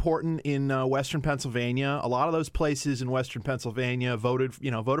pretty important in Western Pennsylvania. A lot of those places in Western Pennsylvania voted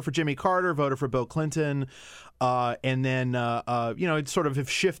for Jimmy Carter, voted for Bill Clinton, and then it sort of have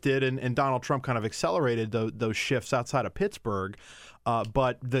shifted, and Donald Trump kind of accelerated those shifts outside of Pittsburgh.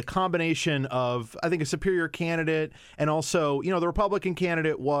 But the combination of, I think, a superior candidate and also, the Republican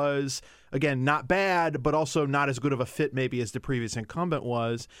candidate was, again, not bad, but also not as good of a fit maybe as the previous incumbent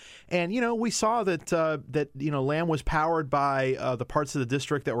was. And, we saw that Lamb was powered by the parts of the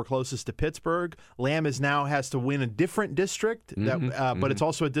district that were closest to Pittsburgh. Lamb now has to win a different district, but it's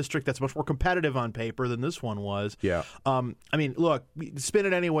also a district that's much more competitive on paper than this one was. Yeah. Look, spin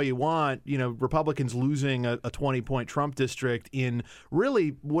it any way you want. Republicans losing a 20-point Trump district in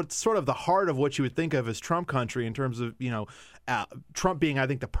really what's sort of the heart of what you would think of as Trump country in terms of, Trump being, I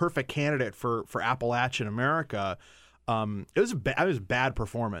think, the perfect candidate for Appalachian America. It was a bad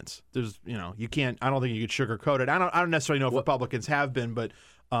performance. There's, you can't. I don't think you could sugarcoat it. I don't necessarily know if Republicans have been, but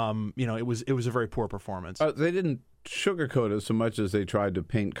it was a very poor performance. They didn't sugarcoat it so much as they tried to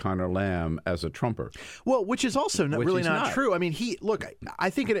paint Connor Lamb as a Trumper. Well, which is also really not true. I mean, I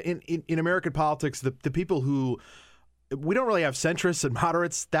think in American politics, the people who. We don't really have centrists and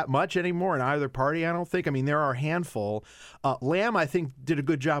moderates that much anymore in either party, I don't think. I mean, there are a handful. Lamb, I think, did a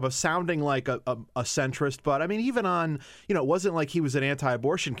good job of sounding like a centrist, but I mean, even on, it wasn't like he was an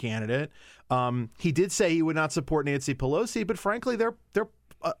anti-abortion candidate. He did say he would not support Nancy Pelosi, but frankly, there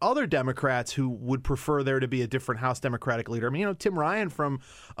are other Democrats who would prefer there to be a different House Democratic leader. I mean, Tim Ryan from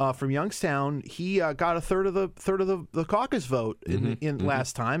Youngstown, he got a third of the caucus vote in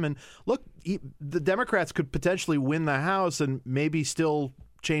last time. And look, the Democrats could potentially win the House and maybe still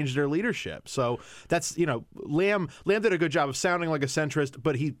change their leadership. So that's, Lamb did a good job of sounding like a centrist,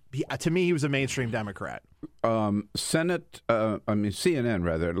 but he to me, he was a mainstream Democrat. CNN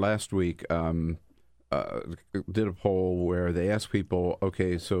rather last week did a poll where they asked people,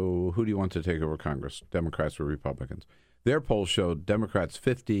 okay, so who do you want to take over Congress, Democrats or Republicans? Their poll showed Democrats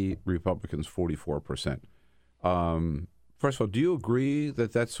 50, Republicans 44%. First of all, do you agree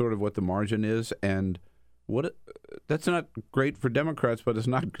that that's sort of what the margin is? And that's not great for Democrats, but it's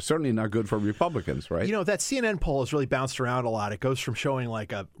certainly not good for Republicans, right? That CNN poll has really bounced around a lot. It goes from showing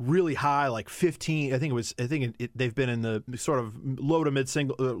like a really high, like 15. They've been in the sort of low to mid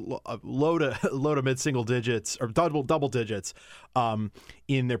single digits or double digits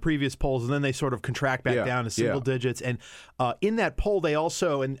in their previous polls, and then they sort of contract back down to single digits. And in that poll, they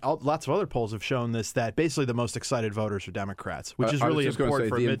also, and lots of other polls have shown this, that basically the most excited voters are Democrats, which is really important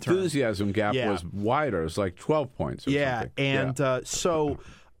for a midterm. The enthusiasm gap was wider. It's like 12 points. So that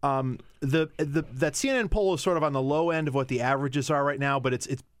CNN poll is sort of on the low end of what the averages are right now, but it's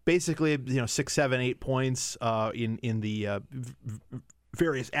basically 6, 7, 8 points in the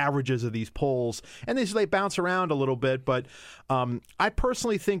various averages of these polls, and they bounce around a little bit. But I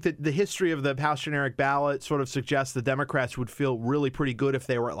personally think that the history of the House generic ballot sort of suggests the Democrats would feel really pretty good if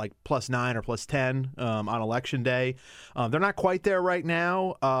they were at like +9 or +10 on Election Day. They're not quite there right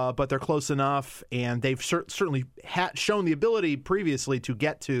now, but they're close enough, and they've certainly shown the ability previously to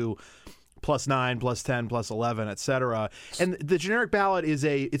get to +9, +10, +11, et cetera. And the generic ballot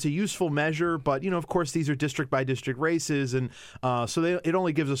it's a useful measure, but of course these are district by district races, and so it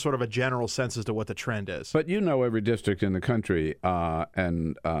only gives us sort of a general sense as to what the trend is. But every district in the country,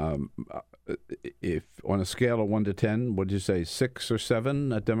 and if on a scale of 1 to 10, would you say 6 or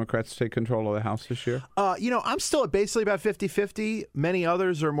 7 Democrats take control of the House this year? I'm still at basically about 50-50. Many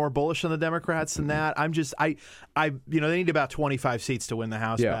others are more bullish on the Democrats than that. They need about 25 seats to win the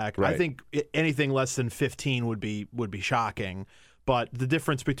House back. Right. I think anything less than 15 would be shocking. But the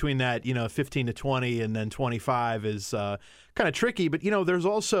difference between that, 15 to 20 and then 25 is kind of tricky. But, there's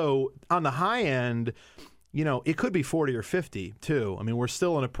also on the high end, it could be 40 or 50 too. I mean, we're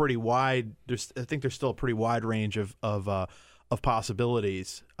still in a pretty wide. I think there's still a pretty wide range of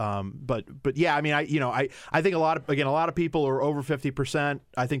possibilities. But yeah, I mean, I think a lot of people are over 50%.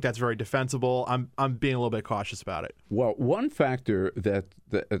 I think that's very defensible. I'm being a little bit cautious about it. Well, one factor that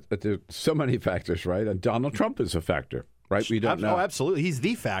there's so many factors, right? And Donald Trump is a factor, right? We don't know. Oh, absolutely, he's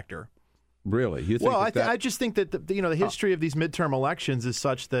the factor. Really? You think I just think that the history of these midterm elections is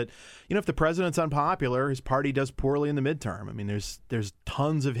such that if the president's unpopular, his party does poorly in the midterm. I mean, there's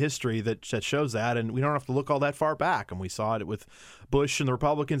tons of history that shows that, and we don't have to look all that far back. And we saw it with Bush and the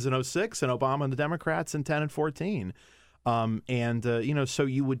Republicans in 2006, and Obama and the Democrats in 2010 and 2014. So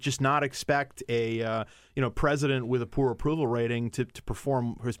you would just not expect a president with a poor approval rating to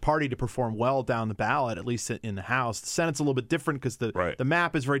perform, his party to perform well down the ballot, at least in the House. The Senate's a little bit different because the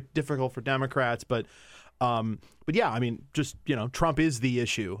map is very difficult for Democrats, but yeah, I mean, just Trump is the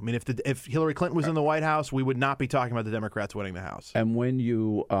issue. I mean, if Hillary Clinton was in the White House, we would not be talking about the Democrats winning the House. And when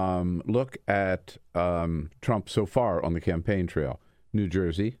you look at Trump so far on the campaign trail, New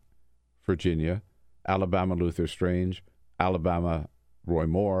Jersey, Virginia, Alabama, Luther Strange, Alabama, Roy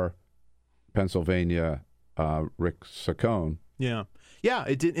Moore, Pennsylvania, Rick Saccone. Yeah,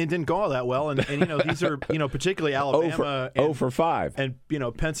 it didn't go all that well, and these are particularly Alabama 0 for 5, and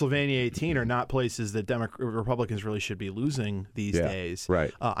Pennsylvania 18 are not places that Republicans really should be losing these days.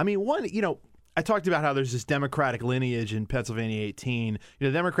 Right. I talked about how there's this Democratic lineage in Pennsylvania 18.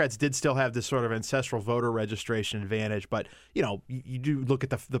 The Democrats did still have this sort of ancestral voter registration advantage, but you do look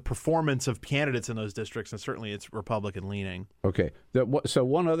at the performance of candidates in those districts, and certainly it's Republican leaning. Okay. So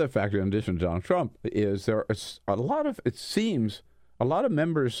one other factor in addition to Donald Trump is there is a lot of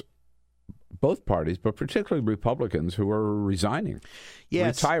members, both parties, but particularly Republicans, who are resigning,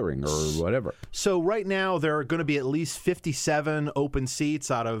 retiring, or whatever. So right now there are going to be at least 57 open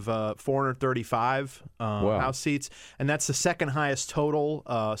seats out of 435 House seats, and that's the second highest total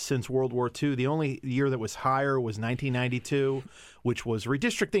since World War II. The only year that was higher was 1992, which was a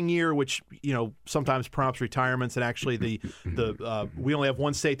redistricting year, which sometimes prompts retirements. And actually, we only have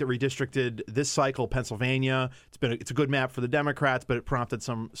one state that redistricted this cycle, Pennsylvania. It's a good map for the Democrats, but it prompted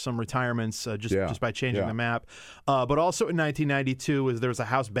some retirements just by changing the map. But also in 1992, there was a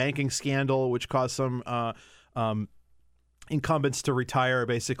House banking scandal, which caused some incumbents to retire.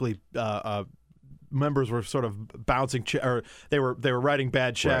 Basically, members were sort of bouncing, or they were writing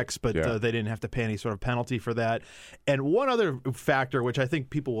bad checks, but they didn't have to pay any sort of penalty for that. And one other factor, which I think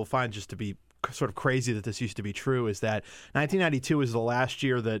people will find just to be sort of crazy that this used to be true, is that 1992 is the last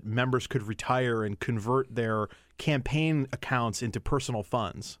year that members could retire and convert their campaign accounts into personal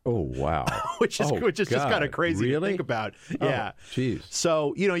funds. Oh, wow. which is just kind of crazy to think about. Yeah. Jeez.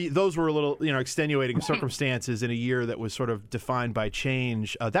 So, those were a little, extenuating circumstances in a year that was sort of defined by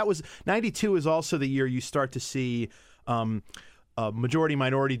change. 92 is also the year you start to see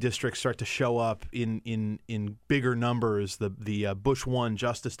majority-minority districts start to show up in bigger numbers. The Bush 1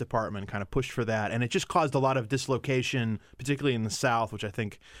 Justice Department kind of pushed for that, and it just caused a lot of dislocation, particularly in the South, which I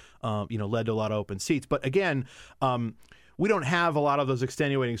think led to a lot of open seats. But again, we don't have a lot of those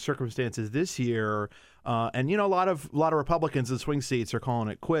extenuating circumstances this year, and a lot of Republicans in swing seats are calling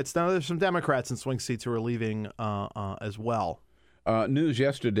it quits. Now there's some Democrats in swing seats who are leaving as well. News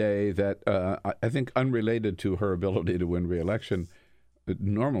yesterday that I think unrelated to her ability to win re-election, it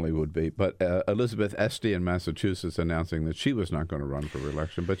normally would be, but Elizabeth Esty in Massachusetts announcing that she was not going to run for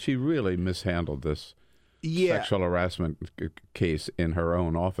re-election, but she really mishandled this sexual harassment case in her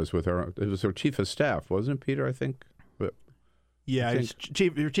own office with her. It was her chief of staff, wasn't it, Peter? I think. Your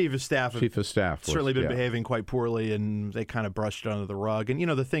chief of staff. Chief of staff certainly been behaving quite poorly, and they kind of brushed it under the rug. And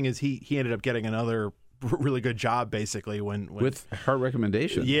the thing is, he ended up getting another really good job, basically, when with her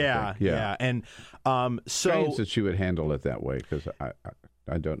recommendation. Yeah. And strange that she would handle it that way, because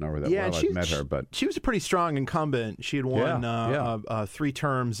I don't know her that well. I've met her, but she was a pretty strong incumbent. She had won 3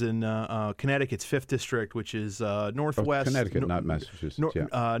 terms in Connecticut's 5th district, which is northwest Connecticut, not Massachusetts.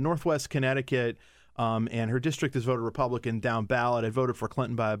 Northwest Connecticut. And her district has voted Republican down ballot. I voted for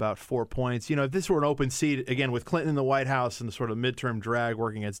Clinton by about 4 points. If this were an open seat, again, with Clinton in the White House and the sort of midterm drag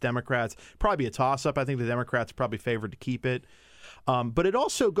working against Democrats, probably a toss-up. I think the Democrats probably favored to keep it. But it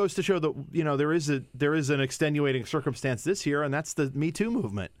also goes to show that, there is an extenuating circumstance this year, and that's the Me Too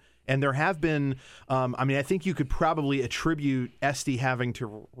movement. And there have been, I think you could probably attribute Esty having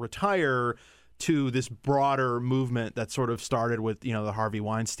to retire to this broader movement that sort of started with the Harvey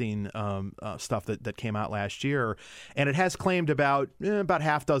Weinstein stuff that came out last year, and it has claimed about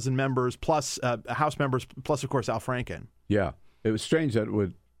half dozen members plus House members plus, of course, Al Franken. Yeah, it was strange that it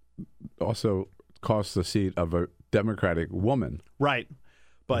would also cost the seat of a Democratic woman, right?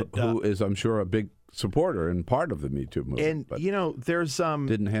 But who is, I'm sure, a big supporter and part of the Me Too movement. And there's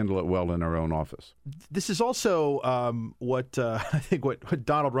didn't handle it well in her own office. This is also what I think what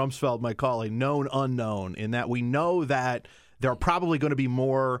Donald Rumsfeld might call a known unknown, in that we know that there are probably going to be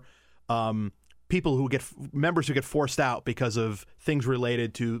more people members who get forced out because of things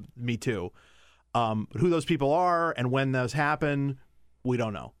related to Me Too. Who those people are and when those happen, we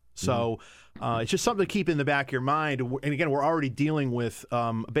don't know. So it's just something to keep in the back of your mind. And again, we're already dealing with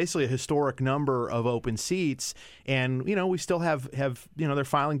basically a historic number of open seats. And, we still have their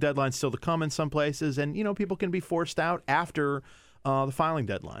filing deadlines still to come in some places. And, people can be forced out after the filing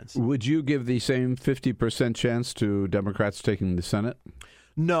deadlines. Would you give the same 50% chance to Democrats taking the Senate?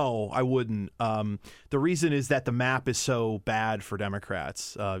 No, I wouldn't. The reason is that the map is so bad for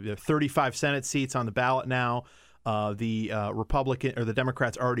Democrats. 35 Senate seats on the ballot now. The Republican or the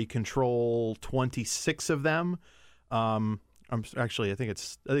Democrats already control 26 of them. I think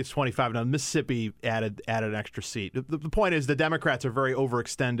it's 25 now. Mississippi added an extra seat. The point is the Democrats are very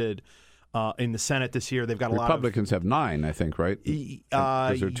overextended in the Senate this year. They've got a lot of Republicans have 9, I think, right?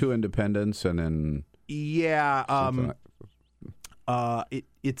 Because there are 2 independents and then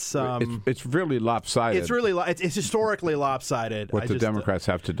It's really lopsided. It's historically lopsided. What the Democrats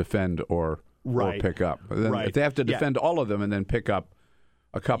have to defend or pick up. Then if they have to defend all of them and then pick up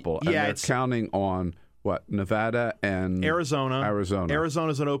a couple, and they're counting on what, Nevada and Arizona.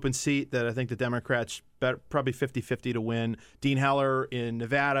 Arizona's an open seat that I think the Democrats probably 50-50 to win. Dean Heller in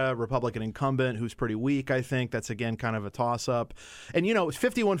Nevada, Republican incumbent, who's pretty weak, I think. That's, again, kind of a toss-up. And, it's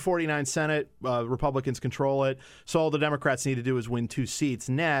 51-49 Senate. Republicans control it. So all the Democrats need to do is win 2 seats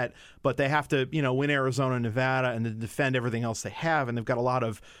net, but they have to, win Arizona and Nevada and then defend everything else they have. And they've got a lot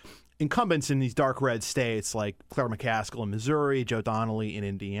of incumbents in these dark red states like Claire McCaskill in Missouri, Joe Donnelly in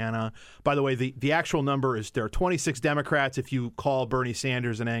Indiana. By the way, the actual number is there are 26 Democrats. If you call Bernie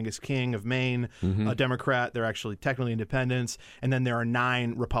Sanders and Angus King of Maine a Democrat, they're actually technically independents. And then there are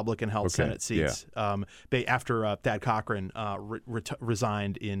 9 Republican-held Senate seats after Thad Cochran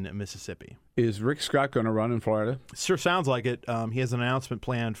resigned in Mississippi. Is Rick Scott going to run in Florida? Sure sounds like it. He has an announcement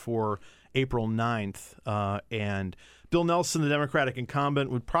planned for April 9th, and Bill Nelson, the Democratic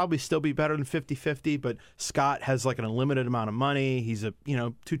incumbent, would probably still be better than 50-50, but Scott has like an unlimited amount of money. He's a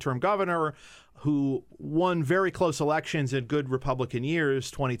 2-term governor who won very close elections in good Republican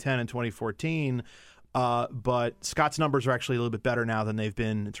years, 2010 and 2014. But Scott's numbers are actually a little bit better now than they've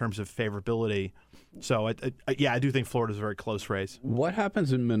been in terms of favorability. So, I do think Florida's a very close race. What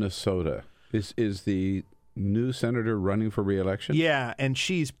happens in Minnesota? Is the new senator running for re-election? Yeah, and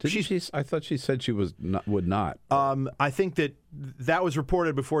I thought she said she would not. I think that was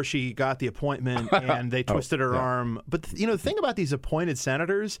reported before she got the appointment, and they twisted her arm. But the thing about these appointed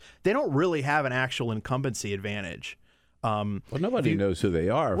senators, they don't really have an actual incumbency advantage. Well, nobody knows who they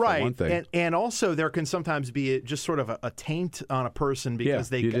are, for one thing. And also there can sometimes be just sort of a taint on a person because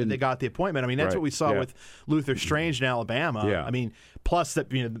they got the appointment. I mean, that's what we saw with Luther Strange in Alabama. Yeah. I mean, plus that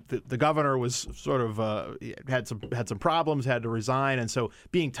the governor was sort of had some problems, had to resign, and so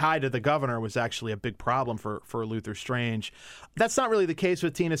being tied to the governor was actually a big problem for Luther Strange. That's not really the case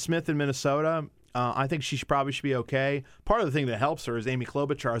with Tina Smith in Minnesota. I think she probably should be okay. Part of the thing that helps her is Amy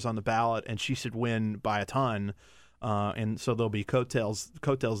Klobuchar is on the ballot, and she should win by a ton. And so there'll be coattails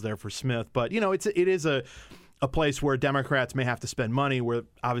there for Smith. But, it is a place where Democrats may have to spend money, where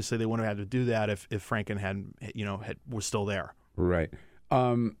obviously they wouldn't have had to do that if Franken was still there. Right.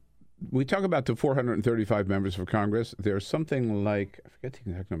 We talk about the 435 members of Congress. There's something like, I forget the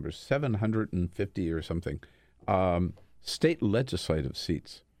exact number, 750 or something, state legislative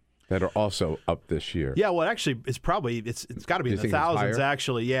seats that are also up this year. Yeah, well, actually, it's got to be in the thousands,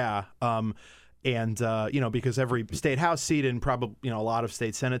 actually, yeah. And, because every state house seat and probably, a lot of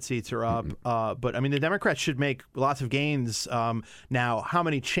state Senate seats are up. But, I mean, the Democrats should make lots of gains. Now, how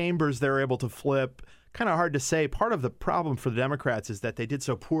many chambers they're able to flip, kind of hard to say. Part of the problem for the Democrats is that they did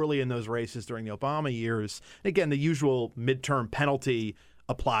so poorly in those races during the Obama years. Again, the usual midterm penalty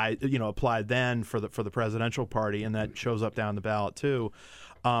applied then for the presidential party, and that shows up down the ballot, too.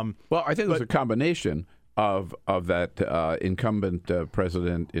 Well, I think it was a combination of that incumbent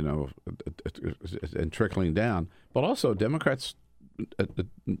president, and trickling down, but also Democrats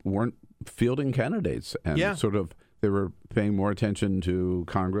weren't fielding candidates, and sort of they were paying more attention to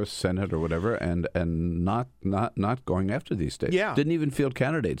Congress, Senate, or whatever, and not going after these states. Yeah. Didn't even field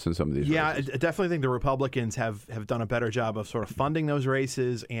candidates in some of these races. I definitely think the Republicans have done a better job of sort of funding those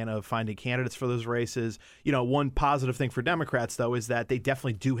races and of finding candidates for those races. One positive thing for Democrats, though, is that they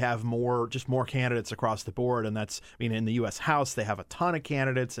definitely do have more candidates across the board, and that's, in the U.S. House, they have a ton of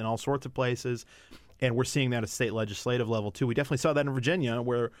candidates in all sorts of places. And we're seeing that at state legislative level, too. We definitely saw that in Virginia,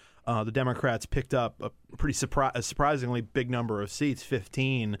 where the Democrats picked up a pretty surprisingly big number of seats,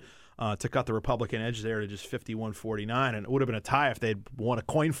 15, to cut the Republican edge there to just 51-49. And it would have been a tie if they'd won a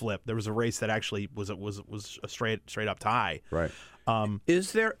coin flip. There was a race that actually was a straight-up tie. Right.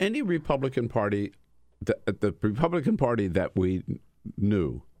 Is there any Republican Party, the Republican Party that we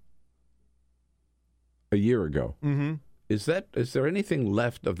knew a year ago, mm-hmm. Is there anything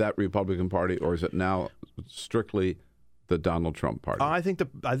left of that Republican Party, or is it now strictly the Donald Trump Party? I think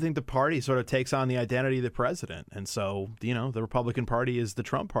the party sort of takes on the identity of the president, and so the Republican Party is the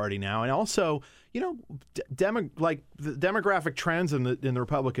Trump Party now, and also the demographic trends in the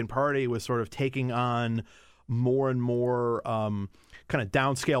Republican Party was sort of taking on more and more kind of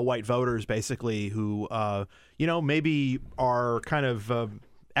downscale white voters, basically, who maybe are kind of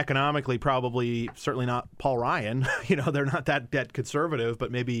economically, probably certainly not Paul Ryan. They're not that conservative,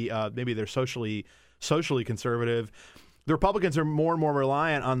 but maybe they're socially conservative. The Republicans are more and more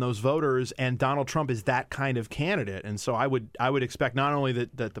reliant on those voters, and Donald Trump is that kind of candidate. And so I would expect not only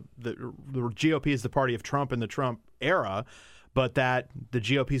that the GOP is the party of Trump in the Trump era, but that the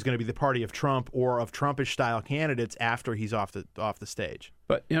GOP is going to be the party of Trump or of Trumpish-style candidates after he's off the stage.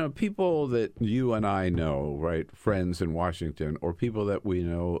 But, people that you and I know, right, friends in Washington, or people that we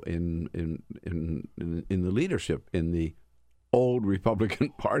know in the leadership in the old Republican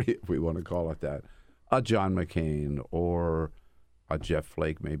Party, if we want to call it that, a John McCain or a Jeff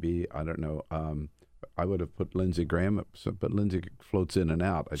Flake, maybe, I don't know. I would have put Lindsey Graham up, but Lindsey floats in and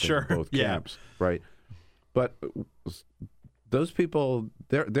out, I think, in both camps, right? But those people,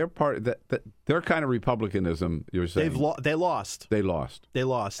 they're part that their kind of republicanism. You're saying they lost. They lost.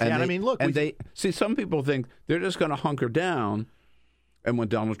 And I mean, look, they see. Some people think they're just going to hunker down, and when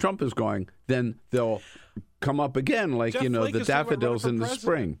Donald Trump is going, then they'll come up again, like Jeff Flake the daffodils in the president.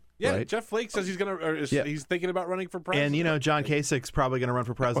 spring. Yeah, right? Jeff Flake says he's thinking about running for president. And John Kasich's probably going to run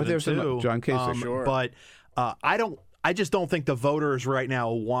for president too. John Kasich, sure. But I just don't think the voters right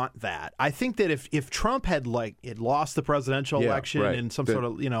now want that. I think that if Trump had lost the presidential election in some sort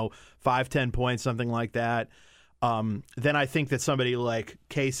of 5-10 points, something like that, then I think that somebody like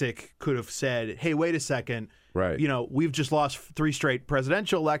Kasich could have said, "Hey, wait a second. Right. We've just lost 3 straight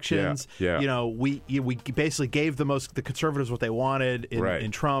presidential elections. Yeah. We basically gave the conservatives what they wanted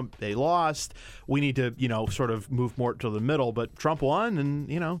in Trump. They lost. We need to, sort of move more to the middle. But Trump won,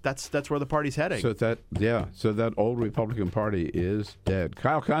 and that's where the party's heading. So that old Republican Party is dead.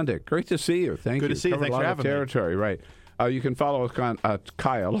 Kyle Kondik, great to see you. Thank you. Good to see you. Thanks for having me. Territory, right? You can follow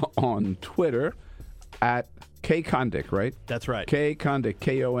Kyle on Twitter at K Kondik, right? That's right. K Kondik,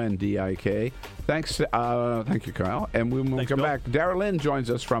 Kondik. Thanks. Thank you, Kyle. And when we come back, Dara Lynn joins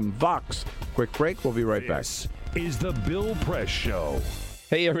us from Vox. Quick break. We'll be right back. This is the Bill Press Show.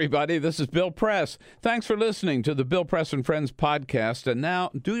 Hey, everybody. This is Bill Press. Thanks for listening to the Bill Press and Friends podcast. And now,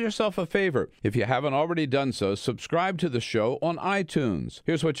 do yourself a favor. If you haven't already done so, subscribe to the show on iTunes.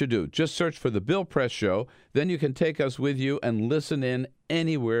 Here's what you do. Just search for the Bill Press Show. Then you can take us with you and listen in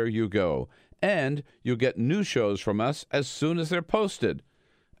anywhere you go. And you'll get new shows from us as soon as they're posted.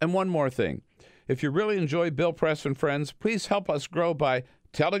 And one more thing. If you really enjoy Bill Press and Friends, please help us grow by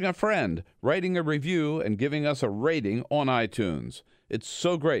telling a friend, writing a review, and giving us a rating on iTunes. It's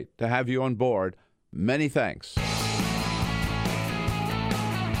so great to have you on board. Many thanks.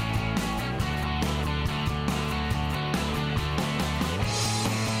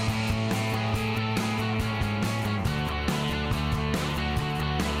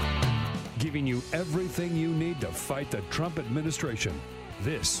 Giving you everything you need to fight the Trump administration.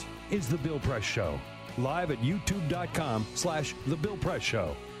 This is The Bill Press Show. Live at youtube.com/The Bill Press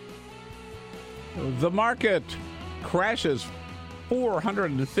Show. The market crashes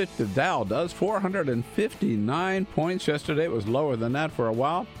 450. The Dow does 459 points. Yesterday it was lower than that for a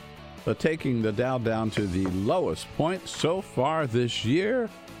while, but taking the Dow down to the lowest point so far this year.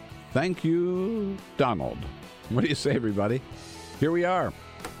 Thank you, Donald. What do you say, everybody? Here we are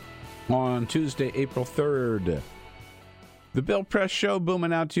on Tuesday, April 3rd. The Bill Press Show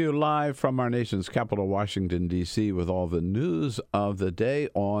booming out to you live from our nation's capital, Washington, D.C., with all the news of the day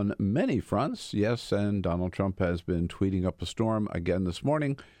on many fronts. Yes, and Donald Trump has been tweeting up a storm again this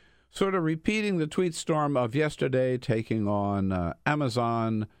morning, sort of repeating the tweet storm of yesterday, taking on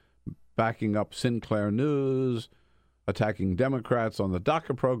Amazon, backing up Sinclair News, attacking Democrats on the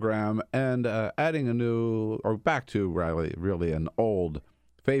DACA program, and adding a new, or back to really an old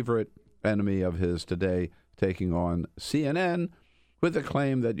favorite enemy of his today, taking on CNN with the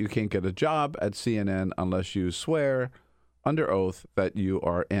claim that you can't get a job at CNN unless you swear under oath that you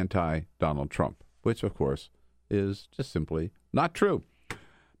are anti-Donald Trump, which, of course, is just simply not true.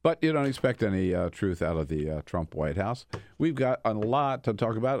 But you don't expect any truth out of the Trump White House. We've got a lot to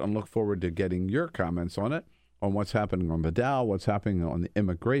talk about and look forward to getting your comments on it, on what's happening on the Dow, what's happening on the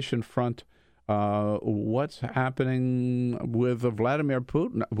immigration front, what's happening with Vladimir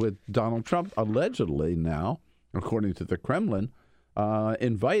Putin, with Donald Trump allegedly now, according to the Kremlin,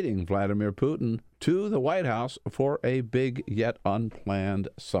 inviting Vladimir Putin to the White House for a big yet unplanned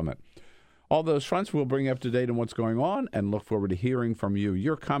summit. All those fronts we'll bring you up to date on what's going on and look forward to hearing from you,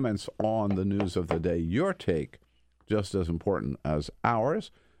 your comments on the news of the day, your take, just as important as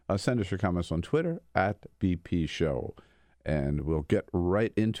ours. Send us your comments on Twitter at BP Show. And we'll get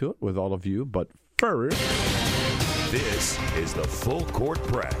right into it with all of you. But first, this is the Full Court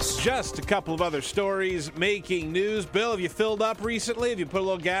Press. Just a couple of other stories making news. Bill, have you filled up recently? Have you put a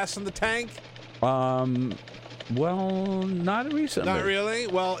little gas in the tank? Well, not recently. Not really?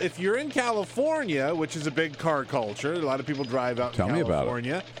 Well, if you're in California, which is a big car culture, a lot of people drive out in California. Tell me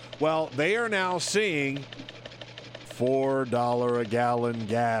about it. Well, they are now seeing $4 a gallon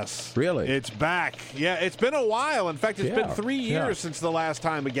gas. Really? It's back. Yeah, it's been a while. In fact, it's been 3 years yeah. since the last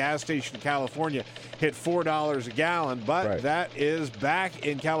time a gas station in California hit $4 a gallon, but that is back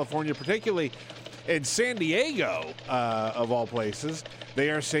in California, particularly in San Diego, of all places.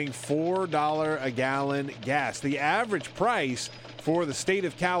 They are saying $4 a gallon gas. The average price for the state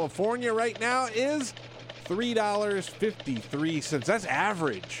of California right now is $3.53. That's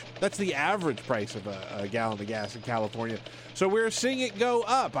average. That's the average price of a gallon of gas in California. So we're seeing it go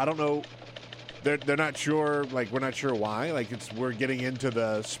up. I don't know. They're not sure. Like, we're not sure why. Like, we're getting into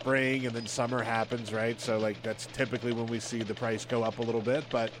the spring and then summer happens, right? So like that's typically when we see the price go up a little bit.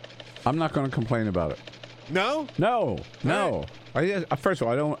 But I'm not going to complain about it. No. First of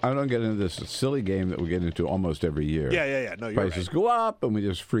all, I don't get into this silly game that we get into almost every year. Yeah. No, you're Prices go up, and we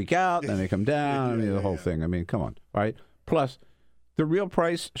just freak out, and they come down, the whole thing. I mean, come on, right? Plus, the real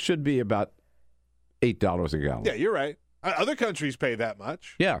price should be about $8 a gallon. Yeah, you're right. Other countries pay that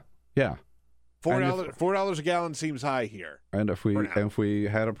much. Yeah. $4 a gallon seems high here. And if we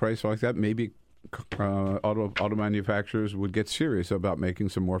had a price like that, maybe auto manufacturers would get serious about making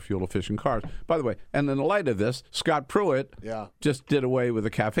some more fuel-efficient cars. By the way, and in the light of this, Scott Pruitt just did away with the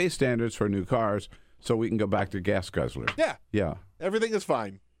CAFE standards for new cars, so we can go back to gas guzzlers. Yeah. Everything is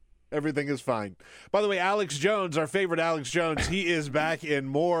fine. Everything is fine. By the way, Alex Jones, our favorite Alex Jones, he is back in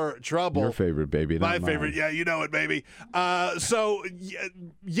more trouble. Your favorite, baby. My favorite. Yeah, you know it, baby. So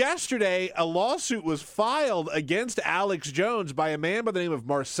yesterday, a lawsuit was filed against Alex Jones by a man by the name of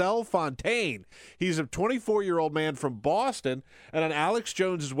Marcel Fontaine. He's a 24-year-old man from Boston. And on Alex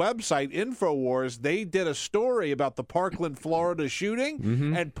Jones's website, InfoWars, they did a story about the Parkland, Florida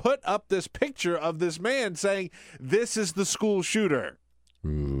shooting and put up this picture of this man saying, "This is the school shooter."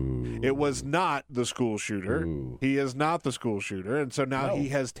 Ooh. It was not the school shooter. Ooh. He is not the school shooter. And so now he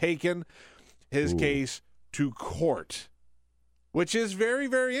has taken his case to court, which is very,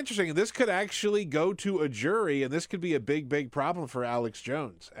 very interesting. And this could actually go to a jury, and this could be a big, big problem for Alex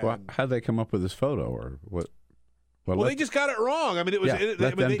Jones. And how'd they come up with this photo, or what? Well, they just got it wrong. I mean, it was.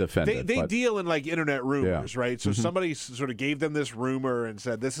 They deal in like internet rumors, right? So somebody sort of gave them this rumor and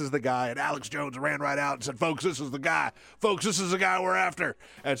said, "This is the guy," and Alex Jones ran right out and said, "Folks, this is the guy. Folks, this is the guy we're after."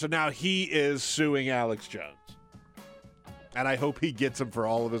 And so now he is suing Alex Jones, and I hope he gets him for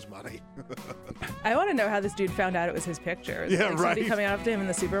all of his money. I want to know how this dude found out it was his picture. Yeah, like somebody coming up to him in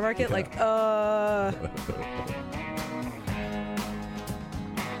the supermarket,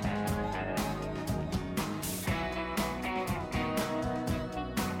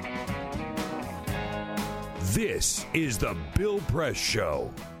 This is the Bill Press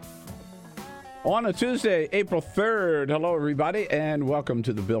Show. On a Tuesday, April 3rd. Hello, everybody, and welcome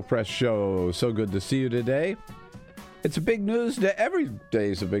to the Bill Press Show. So good to see you today. It's a big news day. Every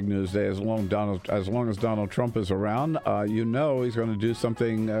day is a big news day as long as Donald Trump is around. You know he's going to do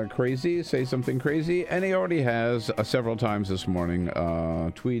something crazy, say something crazy, and he already has several times this morning,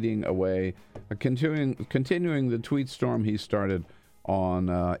 tweeting away, continuing the tweet storm he started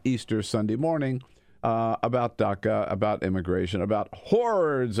on Easter Sunday morning. About DACA, about immigration, about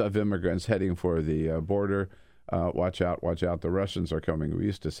hordes of immigrants heading for the border. Watch out, watch out. The Russians are coming. We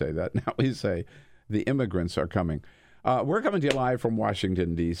used to say that. Now we say the immigrants are coming. We're coming to you live from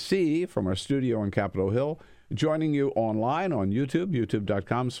Washington, D.C., from our studio on Capitol Hill. Joining you online on YouTube,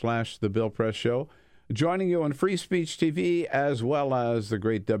 youtube.com/The Bill Press Show. Joining you on Free Speech TV, as well as the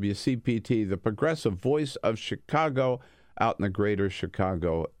great WCPT, the progressive voice of Chicago, out in the greater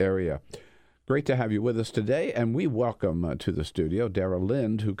Chicago area. Great to have you with us today, and we welcome to the studio Dara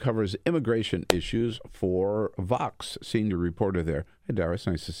Lind, who covers immigration issues for Vox, senior reporter there. Hey, Dara, it's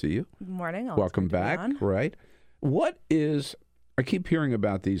nice to see you. Good morning. Welcome back. Right. I keep hearing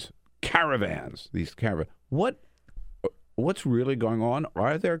about these caravans, What's really going on?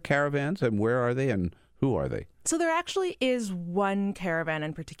 Are there caravans, and where are they, and who are they? So there actually is one caravan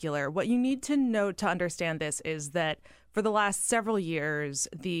in particular. What you need to know to understand this is that for the last several years,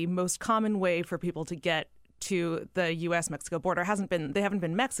 the most common way for people to get to the U.S.-Mexico border haven't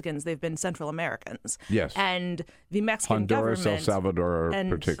been Mexicans, they've been Central Americans. Yes. And the Mexican Honduras, government... El Salvador,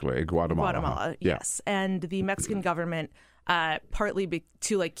 particularly, Guatemala. Yes. And the Mexican government, partly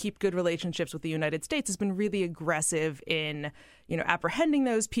to keep good relationships with the United States, has been really aggressive in, apprehending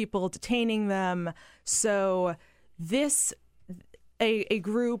those people, detaining them. So this... a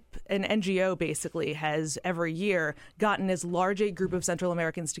group, an NGO basically, has every year gotten as large a group of Central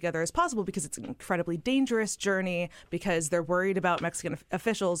Americans together as possible because it's an incredibly dangerous journey, because they're worried about Mexican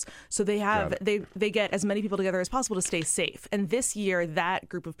officials. So they get as many people together as possible to stay safe. And this year, that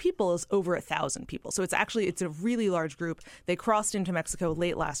group of people is over 1,000 people. So it's a really large group. They crossed into Mexico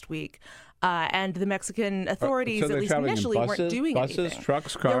late last week. And the Mexican authorities, so at least initially, weren't doing anything. Buses,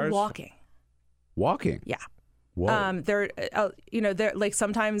 trucks, cars? They're walking. Walking? Yeah. Whoa. They're like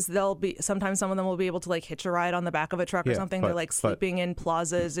sometimes some of them will be able to like hitch a ride on the back of a truck or something. They're like sleeping in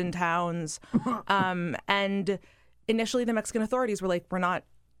plazas in towns. And initially the Mexican authorities were like, we're not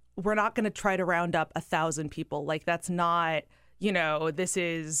going to try to round up 1,000 people. Like, that's not, this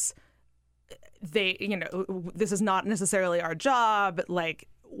is not necessarily our job. Like,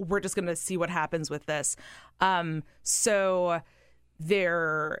 we're just going to see what happens with this.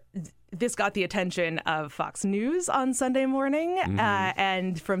 This got the attention of Fox News on Sunday morning,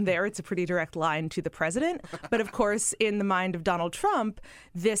 and from there, it's a pretty direct line to the president. But of course, in the mind of Donald Trump,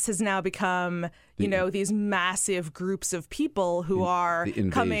 this has now become, these massive groups of people who are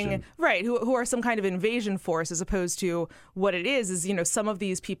coming, right, who are some kind of invasion force, as opposed to what it is, some of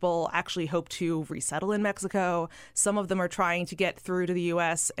these people actually hope to resettle in Mexico. Some of them are trying to get through to the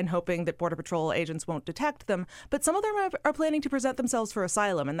U.S. and hoping that Border Patrol agents won't detect them. But some of them are planning to present themselves for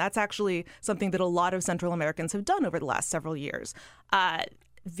asylum, and that's actually something that a lot of Central Americans have done over the last several years.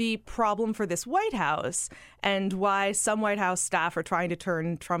 The problem for this White House, and why some White House staff are trying to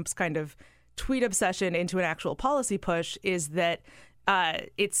turn Trump's kind of tweet obsession into an actual policy push, is that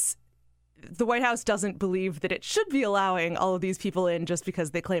the White House doesn't believe that it should be allowing all of these people in just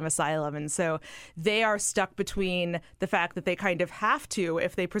because they claim asylum. And so they are stuck between the fact that they kind of have to,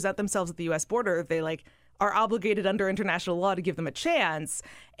 if they present themselves at the U.S. border, they are obligated under international law to give them a chance,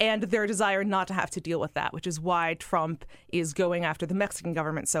 and their desire not to have to deal with that, which is why Trump is going after the Mexican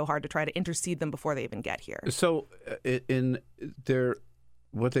government so hard to try to intercede them before they even get here. So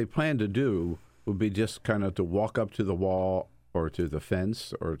what they plan to do would be just kind of to walk up to the wall or to the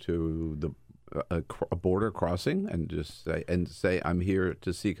fence or to a border crossing and just say, I'm here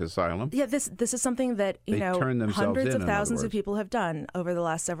to seek asylum. Yeah, this is something that hundreds of thousands of people have done over the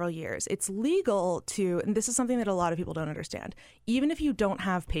last several years. It's legal to, and this is something that a lot of people don't understand. Even if you don't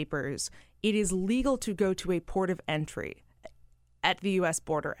have papers, it is legal to go to a port of entry at the U.S.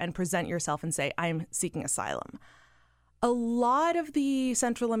 border and present yourself and say, I'm seeking asylum. A lot of the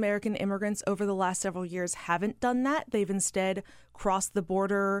Central American immigrants over the last several years haven't done that. They've instead crossed the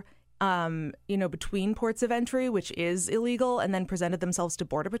border between ports of entry, which is illegal, and then presented themselves to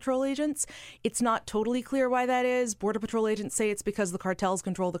Border Patrol agents. It's not totally clear why that is. Border Patrol agents say it's because the cartels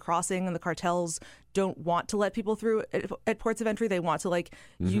control the crossing, and the cartels don't want to let people through at ports of entry. They want to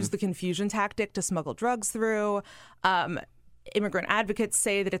use the confusion tactic to smuggle drugs through. Immigrant advocates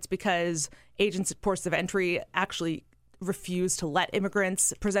say that it's because agents at ports of entry actually refuse to let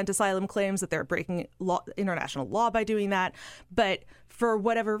immigrants present asylum claims, that they're breaking international law by doing that. But for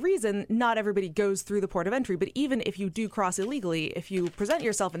whatever reason, not everybody goes through the port of entry. But even if you do cross illegally, if you present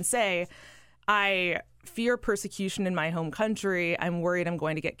yourself and say, I fear persecution in my home country, I'm worried I'm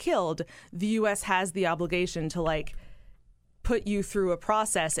going to get killed, the U.S. has the obligation to put you through a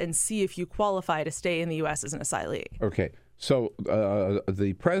process and see if you qualify to stay in the U.S. as an asylee. Okay. So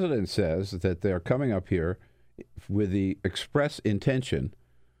the president says that they're coming up here with the express intention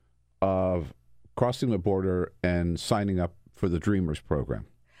of crossing the border and signing up for the Dreamers program.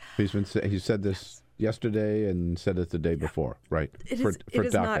 He said this yesterday and said it the day before, right? For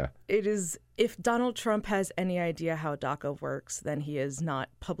DACA. If Donald Trump has any idea how DACA works, then he is not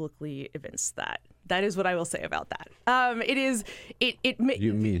publicly evinced that. That is what I will say about that.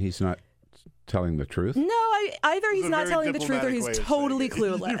 You mean he's not telling the truth? No, either he's not telling the truth or he's totally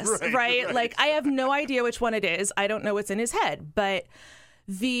clueless, right? I have no idea which one it is. I don't know what's in his head, but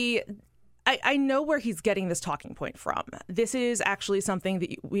I know where he's getting this talking point from. This is actually something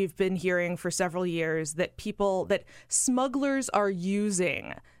that we've been hearing for several years, that smugglers are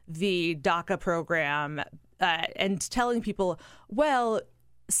using the DACA program and telling people, well,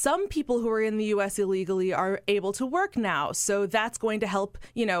 some people who are in the U.S. illegally are able to work now, so that's going to help,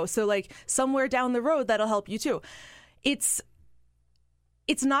 so somewhere down the road, that'll help you too. It's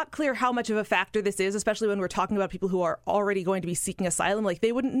not clear how much of a factor this is, especially when we're talking about people who are already going to be seeking asylum.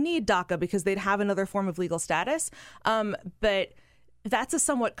 They wouldn't need DACA because they'd have another form of legal status. But that's a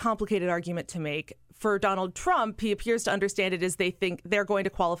somewhat complicated argument to make. For Donald Trump, he appears to understand it as they think they're going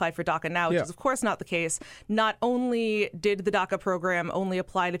to qualify for DACA now, which is, of course, not the case. Not only did the DACA program only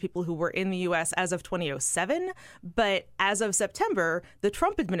apply to people who were in the U.S. as of 2007, but as of September, the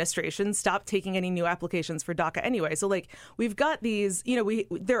Trump administration stopped taking any new applications for DACA anyway. So, like, we've got these,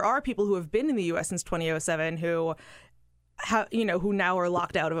 there are people who have been in the U.S. since 2007 who who now are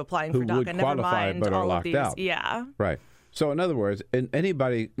locked out of applying for DACA. Never mind but are all locked of these. out. Yeah. Right. So, in other words,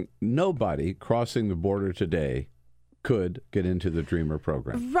 nobody crossing the border today could get into the Dreamer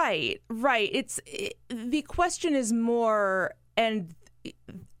program. Right. The question is more, and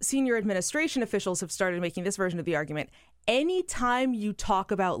senior administration officials have started making this version of the argument. Anytime you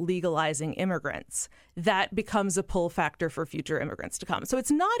talk about legalizing immigrants, that becomes a pull factor for future immigrants to come. So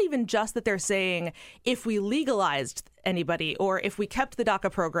it's not even just that they're saying if we legalized anybody or if we kept the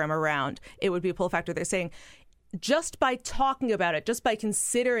DACA program around, it would be a pull factor. They're saying just by talking about it, just by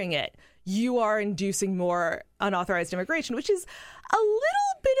considering it, you are inducing more unauthorized immigration, which is a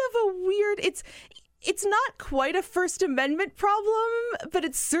little bit of a weird, it's not quite a First Amendment problem, but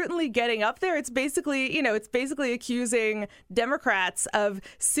it's certainly getting up there. It's basically accusing Democrats of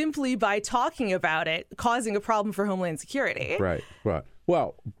simply by talking about it, causing a problem for Homeland Security. Right.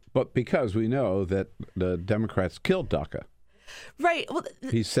 Well, but because we know that the Democrats killed DACA. Right. Well,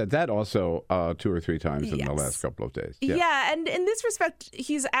 he said that also 2 or 3 times in the last couple of days. Yeah, and in this respect,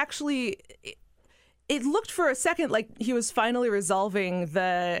 he's actually... It looked for a second like he was finally resolving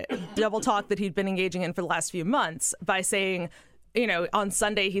the double talk that he'd been engaging in for the last few months by saying, on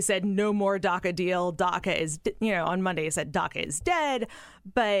Sunday he said no more DACA deal. DACA is, on Monday he said DACA is dead.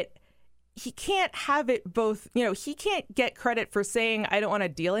 But he can't have it both. He can't get credit for saying I don't want a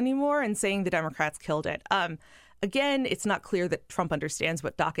deal anymore and saying the Democrats killed it. Again, it's not clear that Trump understands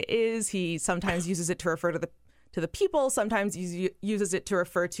what DACA is. He sometimes uses it to refer to the people. Sometimes he uses it to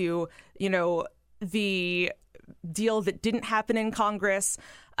refer to, the deal that didn't happen in Congress.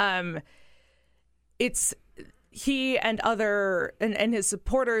 It's he and his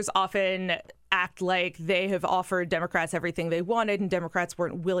supporters often act like they have offered Democrats everything they wanted, and Democrats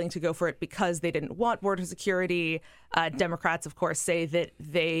weren't willing to go for it because they didn't want border security. Democrats, of course, say that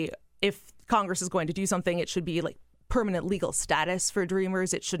if Congress is going to do something, it should be like permanent legal status for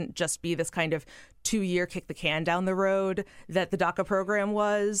Dreamers. It shouldn't just be this kind of 2-year kick the can down the road that the DACA program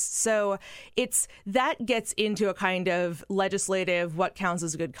was. So that gets into a kind of legislative what counts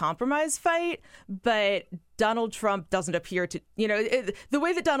as a good compromise fight. But Donald Trump doesn't appear to, the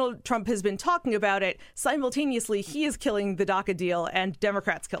way that Donald Trump has been talking about it, simultaneously he is killing the DACA deal and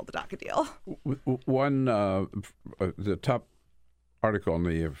Democrats killed the DACA deal. One, the top article in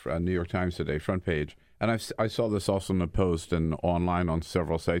the New York Times today, front page, and I saw this also in the Post and online on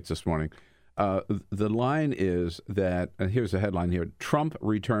several sites this morning. The line is that, and here's the headline here, Trump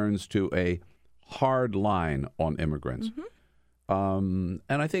returns to a hard line on immigrants. Mm-hmm.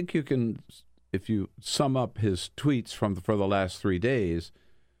 And I think you can, if you sum up his tweets for the last 3 days,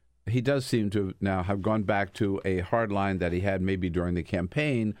 he does seem to now have gone back to a hard line that he had maybe during the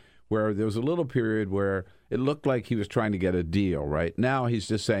campaign, where there was a little period where it looked like he was trying to get a deal, right? Now he's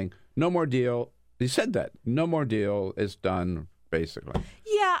just saying, no more deal. He said that. No more deal. It's done, basically.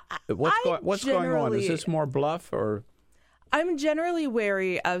 Yeah. What's going on? Is this more bluff or? I'm generally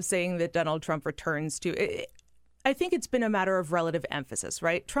wary of saying that Donald Trump returns to. I think it's been a matter of relative emphasis,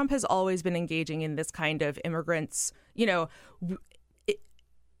 right? Trump has always been engaging in this kind of immigrants,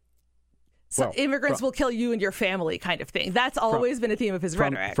 immigrants will kill you and your family kind of thing. That's always been a theme of his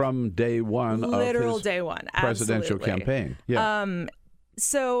rhetoric. From day one Literal of his day one. presidential campaign. Yeah.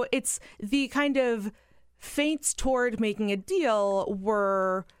 So it's the kind of feints toward making a deal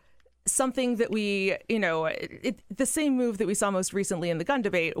were something that we, the same move that we saw most recently in the gun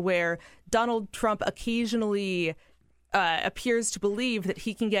debate, where Donald Trump occasionally appears to believe that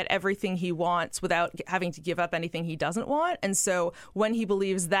he can get everything he wants without having to give up anything he doesn't want. And so when he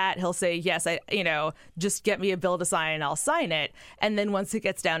believes that, he'll say, yes, just get me a bill to sign and I'll sign it. And then once it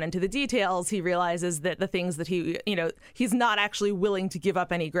gets down into the details, he realizes that the things that he's not actually willing to give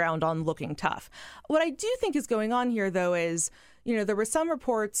up any ground on looking tough. What I do think is going on here, though, is, there were some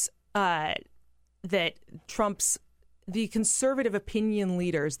reports that the conservative opinion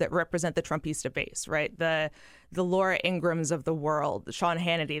leaders that represent the Trumpista base, right? The Laura Ingrams of the world, Sean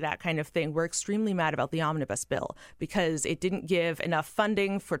Hannity, that kind of thing, were extremely mad about the omnibus bill because it didn't give enough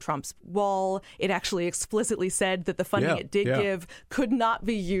funding for Trump's wall. It actually explicitly said that the funding it did give could not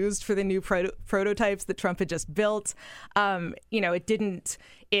be used for the new prototypes that Trump had just built.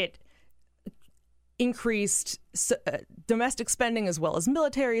 increased domestic spending as well as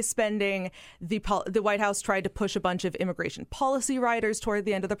military spending. The White House tried to push a bunch of immigration policy riders toward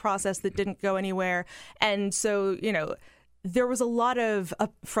the end of the process that didn't go anywhere. And so, there was a lot of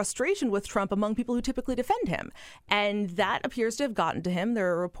frustration with Trump among people who typically defend him. And that appears to have gotten to him.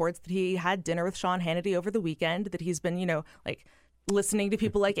 There are reports that he had dinner with Sean Hannity over the weekend, that he's been, listening to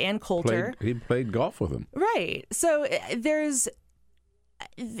people like Ann Coulter. He played golf with him. Right. So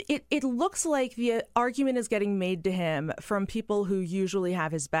it looks like the argument is getting made to him from people who usually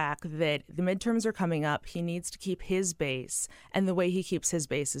have his back that the midterms are coming up. He needs to keep his base. And the way he keeps his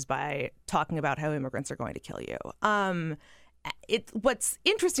base is by talking about how immigrants are going to kill you. What's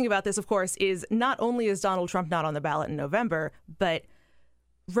interesting about this, of course, is not only is Donald Trump not on the ballot in November, but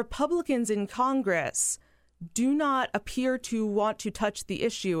Republicans in Congress do not appear to want to touch the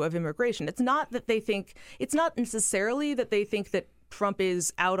issue of immigration. It's not necessarily that they think that Trump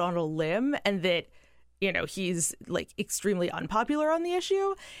is out on a limb and that, he's extremely unpopular on the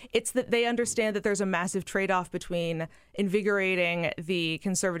issue. It's that they understand that there's a massive trade-off between invigorating the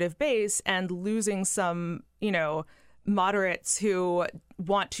conservative base and losing some, moderates who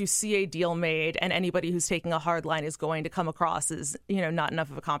want to see a deal made, and anybody who's taking a hard line is going to come across as, not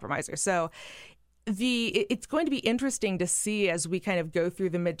enough of a compromiser. So it's going to be interesting to see as we kind of go through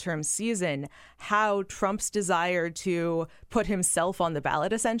the midterm season how Trump's desire to put himself on the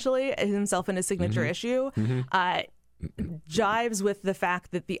ballot, essentially, himself in a signature issue, jives with the fact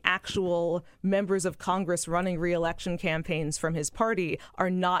that the actual members of Congress running re-election campaigns from his party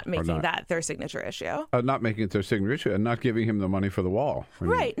are not making that their signature issue. Not making it their signature issue and not giving him the money for the wall.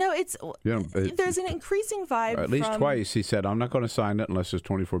 Right. No, there's an increasing vibe. At least twice he said, I'm not going to sign it unless there's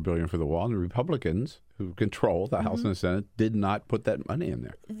 $24 billion for the wall. And the Republicans, who control the House and the Senate, did not put that money in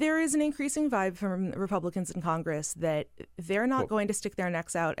there. There is an increasing vibe from Republicans in Congress that they're not going to stick their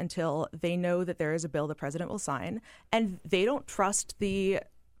necks out until they know that there is a bill the president will sign. And they don't trust the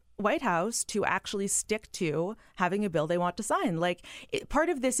White House to actually stick to having a bill they want to sign. Part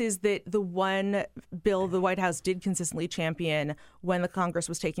of this is that the one bill the White House did consistently champion when the Congress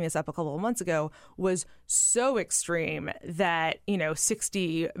was taking this up a couple of months ago was so extreme that,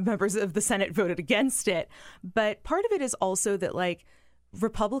 60 members of the Senate voted against it. But part of it is also that,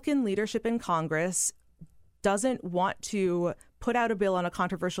 Republican leadership in Congress doesn't want to put out a bill on a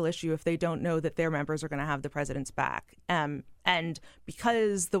controversial issue if they don't know that their members are going to have the president's back. And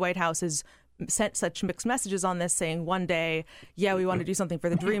because the White House has sent such mixed messages on this, saying one day, yeah, we want to do something for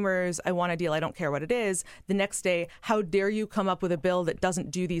the Dreamers, I want a deal, I don't care what it is. The next day, how dare you come up with a bill that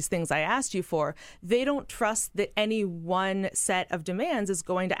doesn't do these things I asked you for? They don't trust that any one set of demands is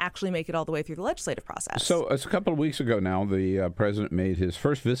going to actually make it all the way through the legislative process. So a couple of weeks ago now, the president made his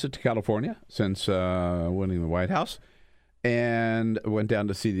first visit to California since winning the White House, and went down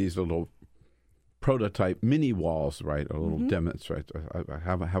to see these little prototype mini walls, right? A little demonstrate,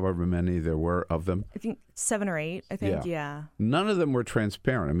 however many there were of them. I think 7 or 8, yeah. None of them were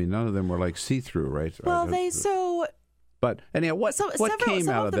transparent. I mean, none of them were see-through, right? Well, But anyhow, what came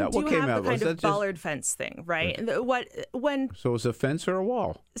out of that? What came out of that? Kind of bollard fence thing, right? So it's a fence or a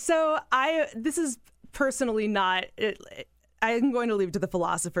wall? So this is personally not. I'm going to leave it to the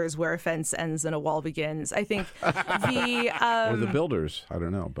philosophers where a fence ends and a wall begins. I think or the builders. I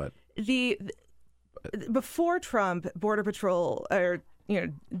don't know, but before Trump, Border Patrol or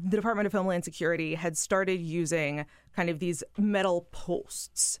the Department of Homeland Security had started using kind of these metal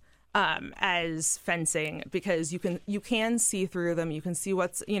posts as fencing, because you can see through them, you can see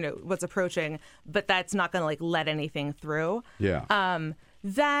what's approaching, but that's not going to let anything through. Yeah.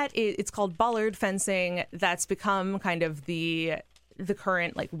 It's called bollard fencing. That's become kind of the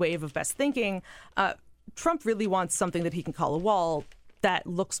current wave of best thinking. Trump really wants something that he can call a wall that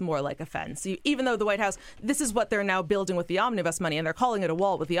looks more like a fence. Even though the White House, this is what they're now building with the omnibus money, and they're calling it a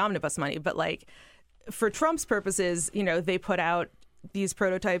wall with the omnibus money. But for Trump's purposes, they put out these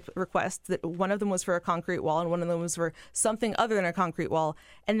prototype requests that one of them was for a concrete wall and one of them was for something other than a concrete wall.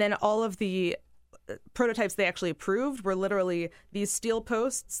 And then all of the prototypes they actually approved were literally these steel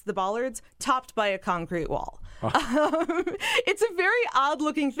posts, the bollards, topped by a concrete wall. It's a very odd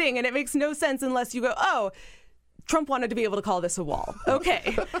looking thing, and it makes no sense unless you go, oh, Trump wanted to be able to call this a wall.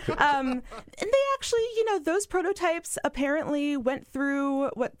 Okay. And they actually, those prototypes apparently went through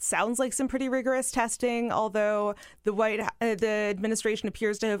what sounds like some pretty rigorous testing, although the administration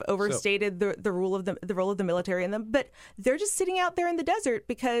appears to have overstated the role of the military in them. But they're just sitting out there in the desert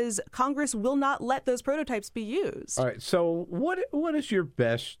because Congress will not let those prototypes be used. All right. So what is your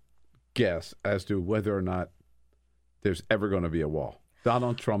best guess as to whether or not there's ever going to be a wall?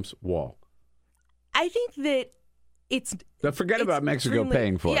 Donald Trump's wall. I think that Forget about Mexico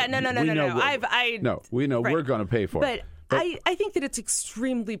paying for it. Yeah, no. We know right. We're going to pay for it. But I think that it's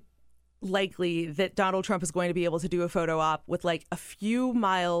extremely likely that Donald Trump is going to be able to do a photo op with like a few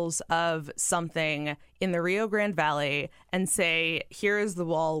miles of something in the Rio Grande Valley and say, here is the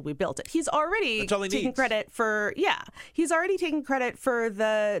wall, we built it. He's already taking credit for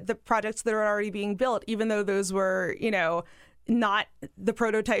the projects that are already being built, even though those were, not the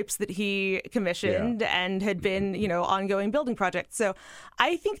prototypes that he commissioned and had been, ongoing building projects. So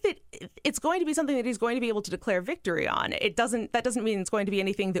I think that it's going to be something that he's going to be able to declare victory on. That doesn't mean it's going to be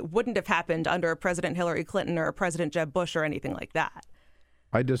anything that wouldn't have happened under a President Hillary Clinton or a President Jeb Bush or anything like that.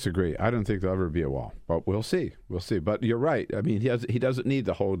 I disagree. I don't think there'll ever be a wall, but we'll see. But you're right. I mean, he doesn't need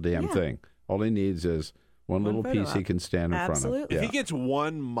the whole damn thing. All he needs is one little piece he can stand in front of. If he gets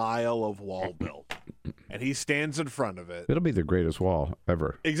 1 mile of wall built and he stands in front of it, it'll be the greatest wall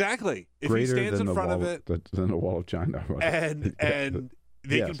ever. Exactly. If Greater he stands in front of it, than the wall of China, and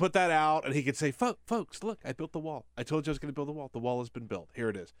they can put that out, and he can say, "Folks, look, I built the wall. I told you I was going to build the wall. The wall has been built. Here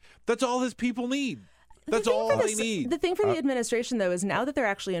it is." That's all his people need. That's all they need. The thing for the administration, though, is now that they're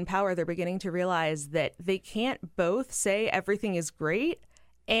actually in power, they're beginning to realize that they can't both say everything is great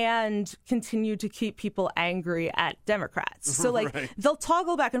and continue to keep people angry at Democrats. So, they'll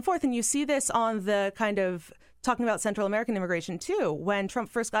toggle back and forth. And you see this on the kind of talking about Central American immigration, too. When Trump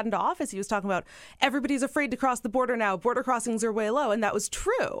first got into office, he was talking about everybody's afraid to cross the border now. Border crossings are way low. And that was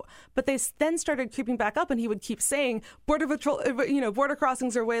true. But they then started creeping back up, and he would keep saying border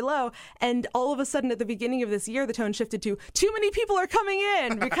crossings are way low. And all of a sudden, at the beginning of this year, the tone shifted to too many people are coming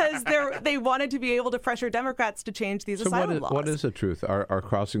in because they wanted to be able to pressure Democrats to change these asylum laws. What is the truth? Are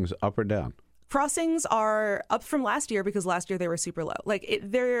crossings up or down? Crossings are up from last year because last year they were super low.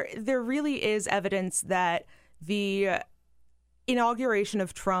 There really is evidence that the inauguration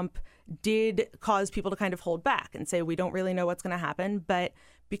of Trump did cause people to kind of hold back and say, we don't really know what's going to happen. But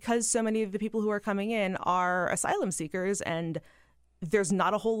because so many of the people who are coming in are asylum seekers and there's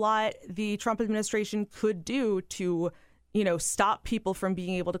not a whole lot the Trump administration could do to, stop people from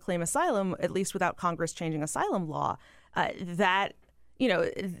being able to claim asylum, at least without Congress changing asylum law,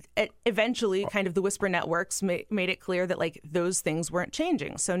 eventually kind of the whisper networks made it clear that those things weren't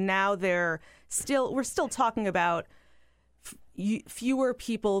changing. So now we're still talking about fewer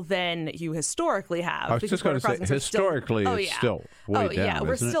people than you historically have. I was just going to say historically it's still way down.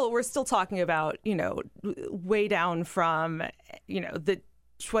 We're still talking about, way down from,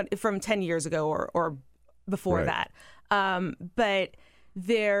 from 10 years ago or before that. But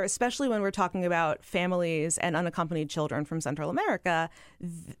there, especially when we're talking about families and unaccompanied children from Central America,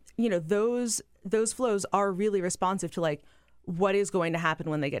 those flows are really responsive to what is going to happen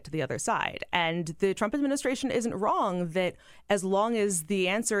when they get to the other side. And the Trump administration isn't wrong that as long as the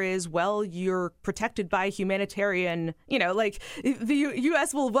answer is, well, you're protected by humanitarian, the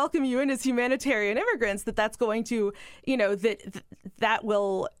U.S. will welcome you in as humanitarian immigrants, that's going to, that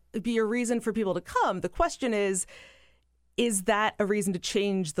will be a reason for people to come. The question is that a reason to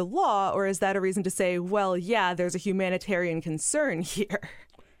change the law, or is that a reason to say, well, yeah, there's a humanitarian concern here?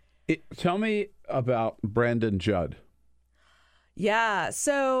 Tell me about Brandon Judd. Yeah,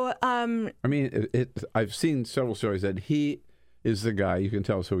 so... I've seen several stories that he is the guy, you can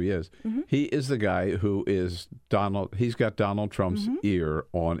tell us who he is. Mm-hmm. He is the guy who is he's got Donald Trump's ear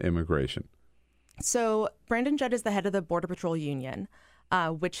on immigration. So Brandon Judd is the head of the Border Patrol Union,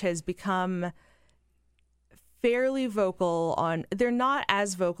 which has become fairly vocal on, they're not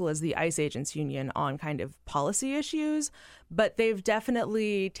as vocal as the ICE Agents Union on kind of policy issues, but they've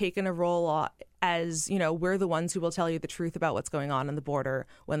definitely taken a role as, we're the ones who will tell you the truth about what's going on the border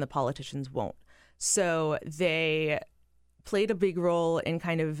when the politicians won't. So they played a big role in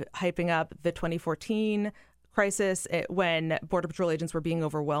kind of hyping up the 2014 crisis when Border Patrol agents were being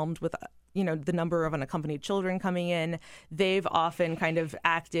overwhelmed with the number of unaccompanied children coming in. They've often kind of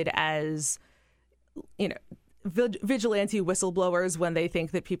acted as, vigilante whistleblowers when they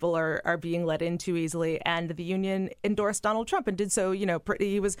think that people are being let in too easily. And the union endorsed Donald Trump and did so,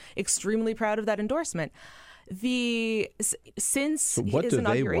 he was extremely proud of that endorsement. Since his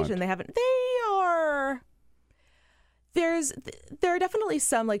inauguration, there are definitely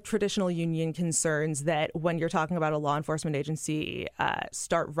some traditional union concerns that when you're talking about a law enforcement agency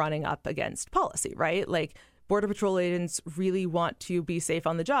start running up against policy, right? Border Patrol agents really want to be safe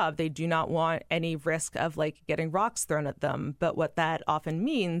on the job. They do not want any risk of getting rocks thrown at them. But what that often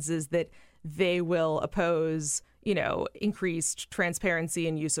means is that they will oppose, increased transparency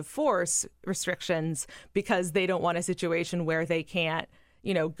and use of force restrictions because they don't want a situation where they can't,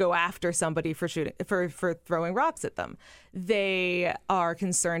 go after somebody for throwing rocks at them. They are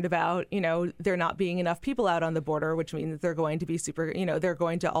concerned about, there not being enough people out on the border, which means they're going to be they're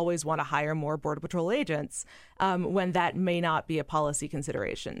going to always want to hire more Border Patrol agents when that may not be a policy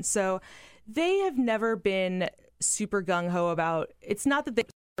consideration. So they have never been super gung-ho about, it's not that they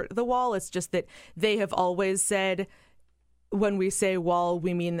the wall, it's just that they have always said, when we say wall,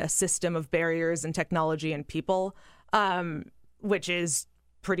 we mean a system of barriers and technology and people, which is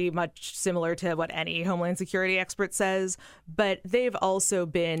pretty much similar to what any Homeland Security expert says. But they've also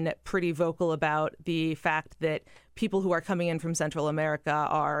been pretty vocal about the fact that people who are coming in from Central America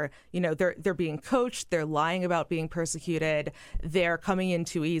are, they're being coached, they're lying about being persecuted, they're coming in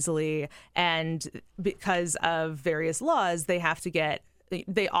too easily, and because of various laws, they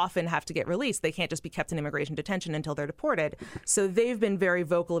often have to get released. They can't just be kept in immigration detention until they're deported. So they've been very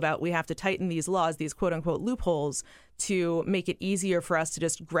vocal about, we have to tighten these laws, these quote unquote loopholes, to make it easier for us to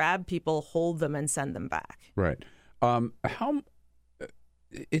just grab people, hold them, and send them back. Right.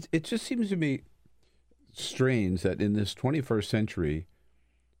 It just seems to me strange that in this 21st century,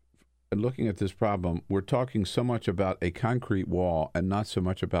 looking at this problem, we're talking so much about a concrete wall and not so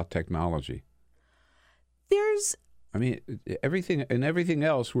much about technology. Everything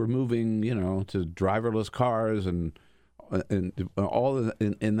else, we're moving, to driverless cars and all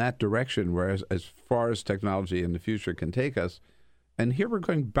in that direction, whereas as far as technology in the future can take us. And here we're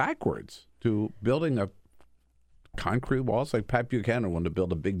going backwards to building a concrete wall. It's like Pat Buchanan wanted to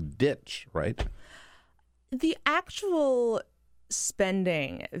build a big ditch, right? The actual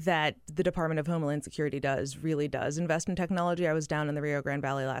spending that the Department of Homeland Security really does invest in technology. I was down in the Rio Grande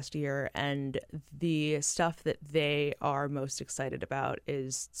Valley last year, and the stuff that they are most excited about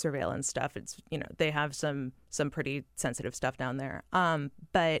is surveillance stuff. It's, they have some pretty sensitive stuff down there.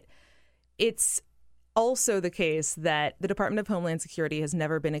 But it's also the case that the Department of Homeland Security has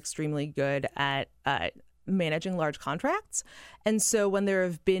never been extremely good at managing large contracts. And so when there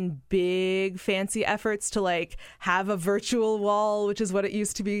have been big fancy efforts to have a virtual wall, which is what it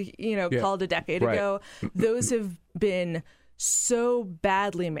used to be, called a decade ago, those have been so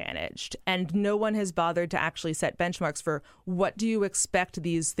badly managed, and no one has bothered to actually set benchmarks for what do you expect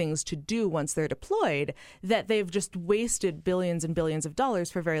these things to do once they're deployed, that they've just wasted billions and billions of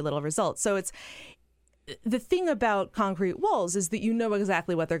dollars for very little results. So the thing about concrete walls is that you know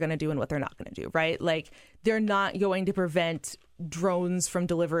exactly what they're going to do and what they're not going to do, right? They're not going to prevent drones from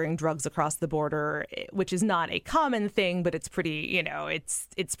delivering drugs across the border, which is not a common thing, but it's pretty,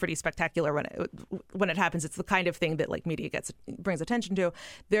 it's pretty spectacular when it happens. It's the kind of thing that media brings attention to.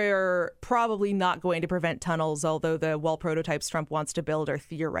 They're probably not going to prevent tunnels, although the wall prototypes Trump wants to build are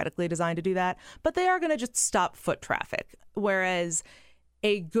theoretically designed to do that. But they are going to just stop foot traffic, whereas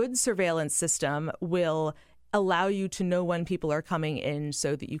a good surveillance system will allow you to know when people are coming in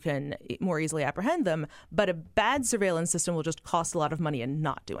so that you can more easily apprehend them. But a bad surveillance system will just cost a lot of money and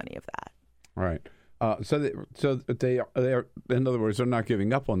not do any of that. Right. So they are, in other words, they're not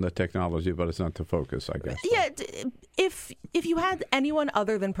giving up on the technology, but it's not the focus, I guess. Yeah. If you had anyone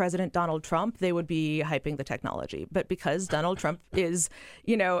other than President Donald Trump, they would be hyping the technology. But because Donald Trump is,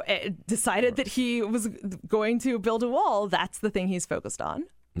 decided that he was going to build a wall, that's the thing he's focused on.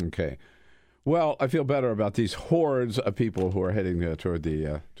 Okay. Well, I feel better about these hordes of people who are heading toward the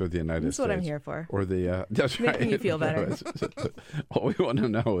United States. That's what I'm here for. Or that's right. Making you feel better. All we want to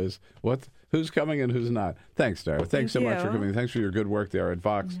know is who's coming and who's not. Thanks, Dara. Thanks so much for coming. Thanks for your good work there at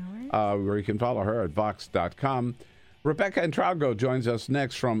Vox, where you can follow her at Vox.com. Rebekah Entralgo joins us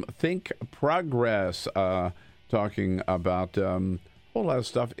next from ThinkProgress, talking about a whole lot of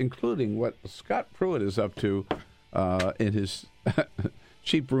stuff, including what Scott Pruitt is up to in his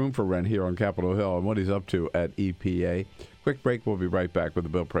cheap room for rent here on Capitol Hill and what he's up to at EPA. Quick break. We'll be right back with the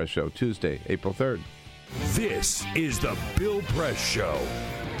Bill Press Show, Tuesday, April 3rd. This is the Bill Press Show.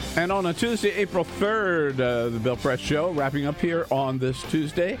 And on a Tuesday, April 3rd, the Bill Press Show, wrapping up here on this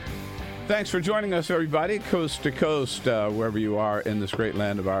Tuesday. Thanks for joining us, everybody, coast to coast, wherever you are in this great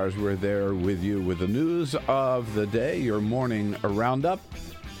land of ours. We're there with you with the news of the day, your morning roundup.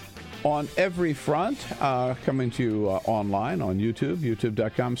 On every front, coming to you online on YouTube,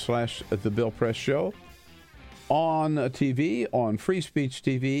 youtube.com/The Bill Press Show, on TV, on Free Speech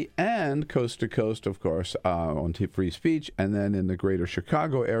TV, and coast to coast, of course, on Free Speech, and then in the greater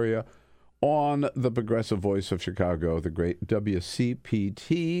Chicago area, on the Progressive Voice of Chicago, the great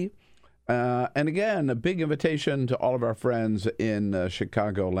WCPT. And again, a big invitation to all of our friends in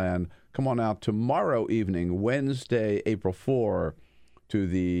Chicagoland. Come on out tomorrow evening, Wednesday, April 4,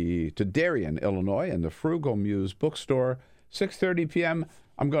 to Darien, Illinois, and the Frugal Muse Bookstore, 6:30 p.m.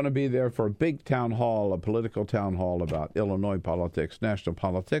 I'm going to be there for a big town hall, a political town hall about Illinois politics, national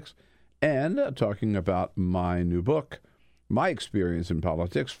politics, and talking about my new book, My Experience in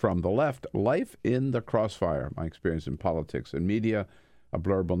Politics from the Left, Life in the Crossfire, My Experience in Politics and Media, a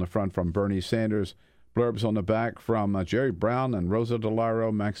blurb on the front from Bernie Sanders, blurbs on the back from Jerry Brown and Rosa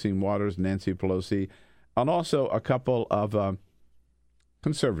DeLauro, Maxine Waters, Nancy Pelosi, and also a couple of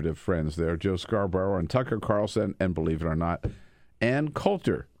conservative friends there, Joe Scarborough and Tucker Carlson, and believe it or not, Ann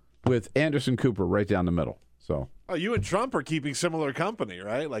Coulter with Anderson Cooper right down the middle. So, you and Trump are keeping similar company,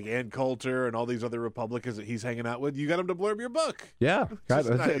 right? Like Ann Coulter and all these other Republicans that he's hanging out with. You got him to blurb your book. Yeah.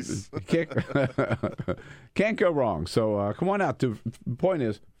 Nice. Can't go wrong. So come on out. The point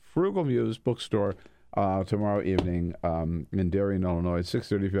is, Frugal Muse Bookstore tomorrow evening in Darien, Illinois,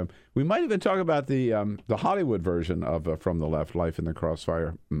 6:30 p.m. We might even talk about the Hollywood version of From the Left, Life in the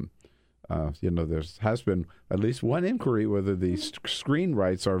Crossfire. There has been at least one inquiry whether the screen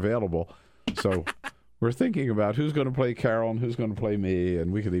rights are available. So we're thinking about who's going to play Carol and who's going to play me,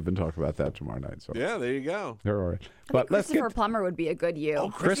 and we could even talk about that tomorrow night. So yeah, there you go. All right. But Christopher Plummer would be a good you. Oh,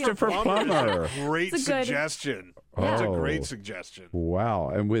 Christopher Plummer. Great suggestion. That's a great suggestion.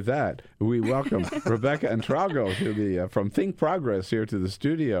 Wow. And with that, we welcome Rebekah Entralgo from ThinkProgress here to the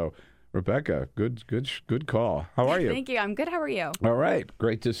studio. Rebekah, good call. How are you? Thank you. I'm good. How are you? All right.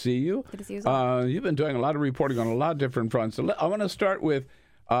 Great to see you. Good to see you as well. You've been doing a lot of reporting on a lot of different fronts. So I want to start with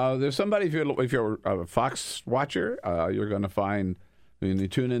there's somebody, if you're a Fox watcher, you're going to find when you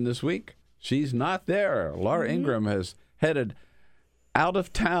tune in this week, she's not there. Laura Ingraham has headed out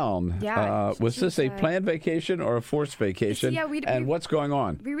of town. Yeah. Was this a planned vacation or a forced vacation? And what's going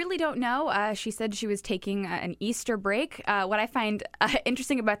on? We really don't know. She said she was taking an Easter break. What I find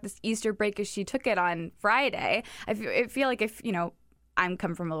interesting about this Easter break is she took it on Friday. I feel like if, I'm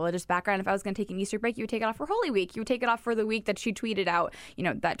coming from a religious background. If I was going to take an Easter break, you would take it off for Holy Week. You would take it off for the week that she tweeted out,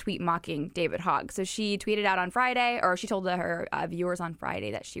 that tweet mocking David Hogg. So she tweeted out on Friday, or she told her viewers on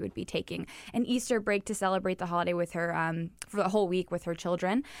Friday that she would be taking an Easter break to celebrate the holiday with her, for the whole week with her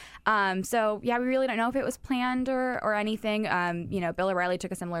children. We really don't know if it was planned or anything. Bill O'Reilly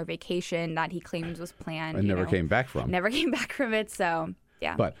took a similar vacation that he claims was planned. And never came back from. Never came back from it, so...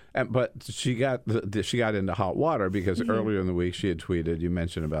 Yeah. But she got into hot water because earlier in the week she had tweeted. You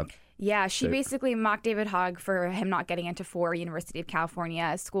mentioned about. Yeah, she basically mocked David Hogg for him not getting into 4 University of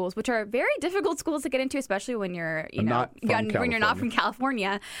California schools, which are very difficult schools to get into, especially when you're not from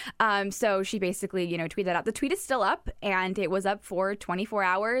California. So she basically tweeted that out. The tweet is still up, and it was up for 24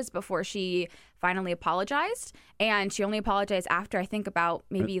 hours before she finally apologized, and she only apologized after I think about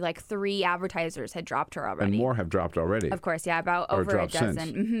maybe like 3 advertisers had dropped her already. And more have dropped already. Of course, yeah, about over a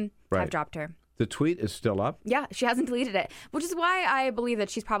dozen have dropped her. The tweet is still up? Yeah, she hasn't deleted it, which is why I believe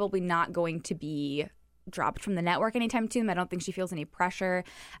that she's probably not going to be dropped from the network anytime soon. I don't think she feels any pressure.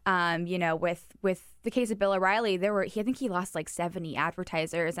 With the case of Bill O'Reilly, I think he lost like 70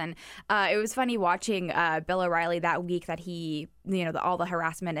 advertisers, and it was funny watching Bill O'Reilly that week that he, all the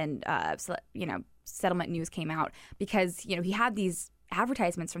harassment and settlement news came out because he had these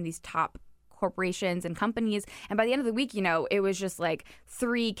advertisements from these top corporations and companies, and by the end of the week, it was just like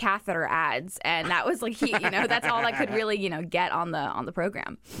 3 catheter ads, and that was like that's all I could really get on the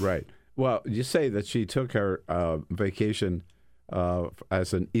program. Right. Well, you say that she took her vacation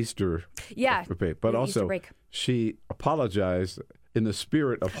as an Easter break, but also she apologized in the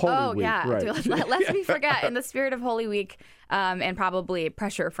spirit of Holy Week. Oh, yeah. Right. Lest we forget, in the spirit of Holy Week and probably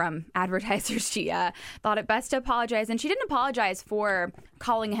pressure from advertisers, she thought it best to apologize. And she didn't apologize for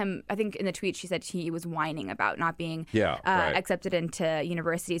calling him, I think in the tweet she said he was whining about not being accepted into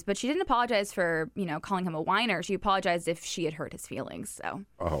universities. But she didn't apologize for, calling him a whiner. She apologized if she had hurt his feelings. So.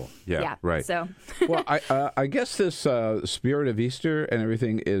 Oh, yeah. Right. So. Well, I guess this spirit of Easter and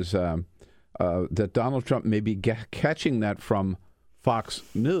everything is that Donald Trump may be catching that from Fox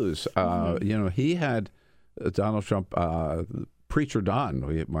News. He had Donald Trump, Preacher Don,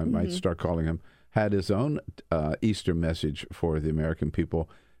 we might start calling him, had his own Easter message for the American people.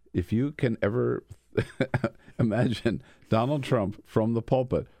 If you can ever imagine Donald Trump from the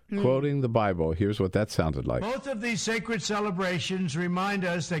pulpit quoting the Bible, here's what that sounded like. Both of these sacred celebrations remind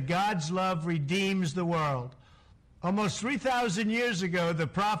us that God's love redeems the world. Almost 3,000 years ago, the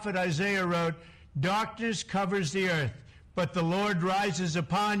prophet Isaiah wrote, "Darkness covers the earth, but the Lord rises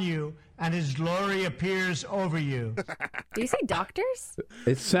upon you, and his glory appears over you." Do you say doctors?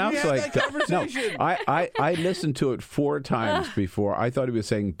 It sounds like no. I listened to it 4 times before. I thought he was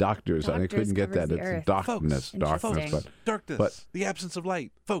saying doctors, and I couldn't get that. It's darkness, darkness, the absence of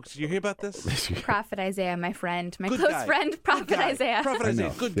light. Folks, you hear about this? Prophet Isaiah, my friend, my close friend, Prophet Isaiah. Prophet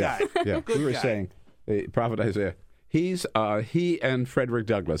Isaiah, good guy. Yeah, we were saying, Prophet Isaiah. He and Frederick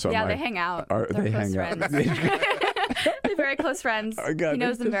Douglass are they hang out. They're close hang friends. out. They're very close friends. Oh, God, he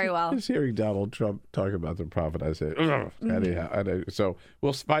knows them very well. Just hearing Donald Trump talk about the prophet, I say, anyhow. So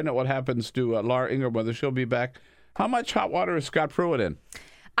we'll find out what happens to Laura Ingraham, whether she'll be back. How much hot water is Scott Pruitt in?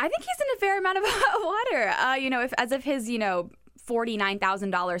 I think he's in a fair amount of hot water. As of his,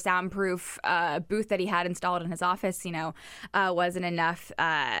 $49,000 soundproof booth that he had installed in his office, wasn't enough.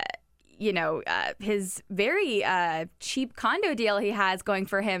 His very cheap condo deal he has going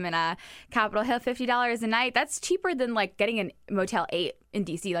for him in Capitol Hill, $50 a night. That's cheaper than like getting a Motel 8 in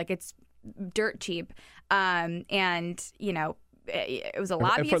D.C. Like it's dirt cheap. It was a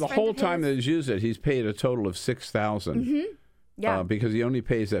lobbyist. And for the whole time that he's used it, he's paid a total of $6,000. Mm-hmm. Yeah, because he only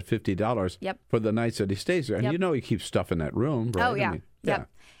pays that $50 for the nights that he stays there. And he keeps stuff in that room, right? Oh, yeah.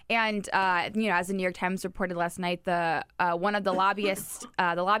 And, as the New York Times reported last night, one of the lobbyists,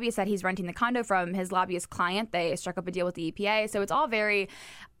 that he's renting the condo from, his lobbyist client, they struck up a deal with the EPA. So it's all very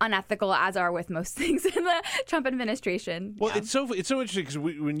unethical, as are with most things in the Trump administration. Well, it's so interesting because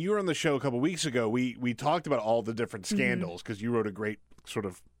when you were on the show a couple of weeks ago, we talked about all the different scandals because you wrote a great sort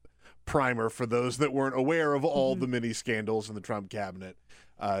of primer for those that weren't aware of all the many scandals in the Trump cabinet.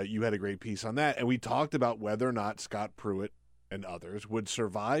 You had a great piece on that. And we talked about whether or not Scott Pruitt and others would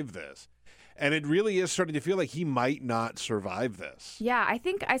survive this. And it really is starting to feel like he might not survive this. Yeah, I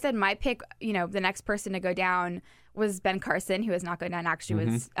think I said my pick, the next person to go down was Ben Carson, who has not gone down. Actually,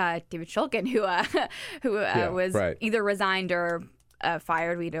 was David Shulkin, who was either resigned or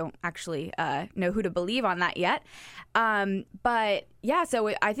fired. We don't actually know who to believe on that yet. But yeah,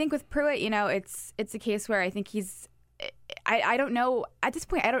 so I think with Pruitt, it's a case where I think he's. I don't know at this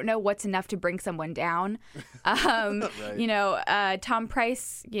point. I don't know what's enough to bring someone down. Right. Tom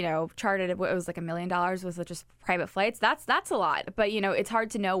Price, charted what it was like $1 million with just private flights. That's a lot. But it's hard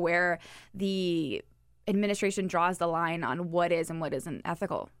to know where the administration draws the line on what is and what isn't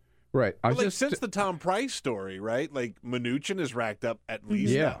ethical. Right. Since the Tom Price story, right? Like Mnuchin has racked up at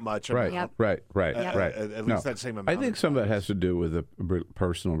least that much. Right. Amount. Right. At least that same amount. I think some of it has to do with the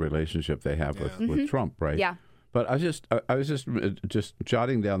personal relationship they have with Trump, right? Yeah. But I was just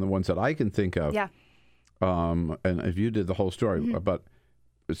jotting down the ones that I can think of. Yeah. And if you did the whole story, but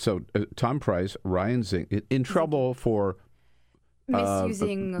so Tom Price, Ryan Zink, in trouble for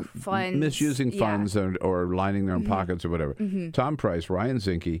misusing funds, or lining their own pockets or whatever. Tom Price, Ryan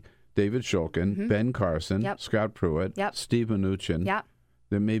Zinke, David Shulkin, Ben Carson, Scott Pruitt, Steve Mnuchin. Yep.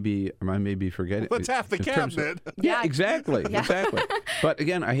 There may be, I may be forgetting. That's half the cabinet. Exactly. But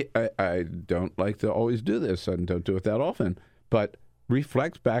again, I don't like to always do this and don't do it that often, but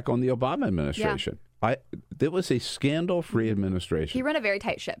reflect back on the Obama administration. There was a scandal-free administration. He ran a very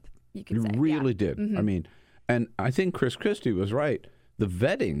tight ship, you could say. He really did. I mean, and I think Chris Christie was right. The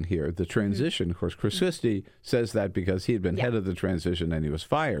vetting here, the transition, of course, Chris Christie says that because he had been head of the transition and he was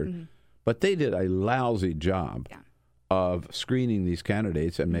fired, but they did a lousy job of screening these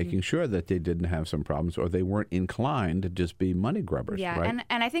candidates and making sure that they didn't have some problems or they weren't inclined to just be money grubbers. Yeah, right?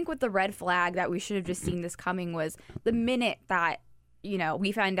 and I think with the red flag that we should have just seen this coming was the minute that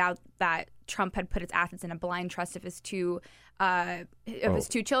we found out that Trump had put his assets in a blind trust of his two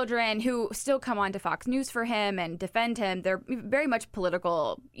children, who still come on to Fox News for him and defend him. They're very much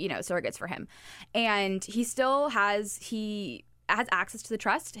political, surrogates for him, and he still has access to the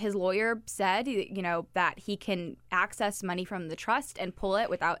trust. His lawyer said, that he can access money from the trust and pull it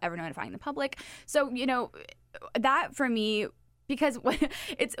without ever notifying the public. So, that for me. Because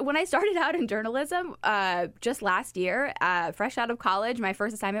when I started out in journalism just last year, fresh out of college, my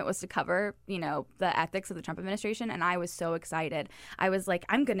first assignment was to cover, the ethics of the Trump administration. And I was so excited. I was like,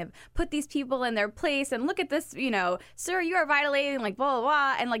 I'm going to put these people in their place and look at this, sir, you are violating, like, blah, blah,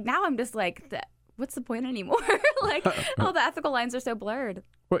 blah. And like now I'm just like, what's the point anymore? Like all the ethical lines are so blurred.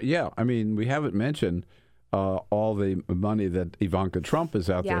 Well, yeah. I mean, we haven't mentioned all the money that Ivanka Trump is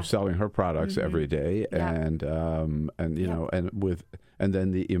out there selling her products every day, and then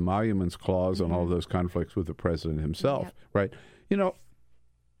the emoluments clause and all those conflicts with the president himself, right? I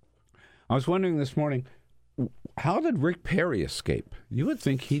was wondering this morning, how did Rick Perry escape? You would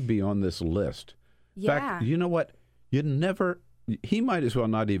think he'd be on this list. In fact, you know what? He might as well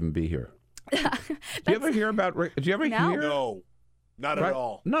not even be here. Did you ever hear about Rick? Did you ever hear? No. Not at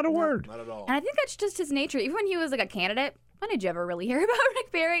all. Not a word. Not at all. And I think that's just his nature. Even when he was like a candidate, when did you ever really hear about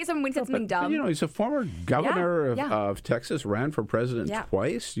Rick Perry? Someone when he said something dumb. He's a former governor of Texas, ran for president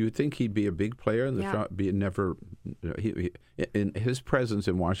twice. You would think he'd be a big player in the in his presence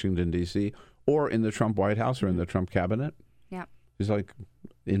in Washington, D.C., or in the Trump White House or in the Trump cabinet. Yeah. He's like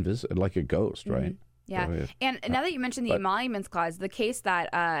like a ghost, right? Yeah. And now that you mentioned the emoluments clause, the case that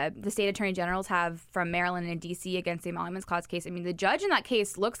the state attorney generals have from Maryland and D.C. against the emoluments clause case, I mean, the judge in that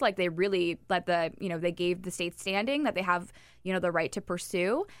case looks like they really they gave the state standing that they have, the right to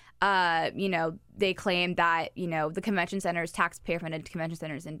pursue. They claim that, the convention centers, taxpayer-funded convention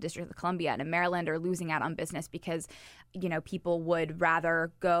centers in District of Columbia and in Maryland are losing out on business because, people would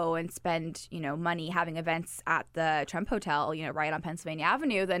rather go and spend, money having events at the Trump Hotel, right on Pennsylvania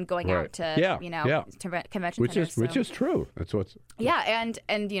Avenue than going out to, convention centers. Which is true. That's what's... Yeah,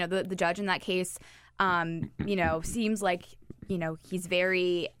 and the judge in that case, seems like, he's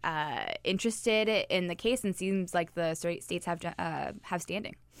very interested in the case and seems like the states have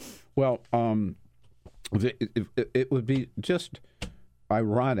standing. Well, it would be just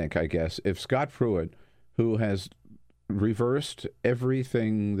ironic, I guess, if Scott Pruitt, who has reversed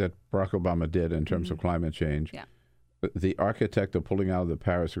everything that Barack Obama did in terms of climate change, the architect of pulling out of the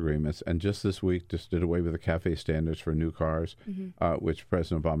Paris agreements, and just this week just did away with the CAFE standards for new cars, which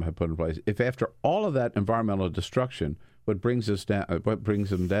President Obama had put in place. If after all of that environmental destruction, what brings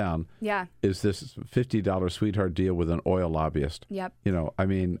him down is this $50 sweetheart deal with an oil lobbyist. Yep. I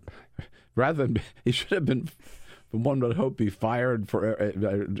mean, rather than he should have been, one would hope, be fired for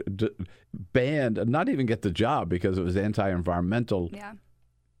banned, not even get the job because it was anti-environmental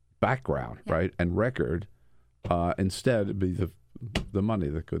background, right, and record. Instead, it'd be the money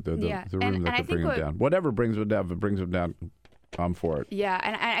that could the room that could bring him down. Whatever brings him down, if it brings him down, I'm for it. Yeah,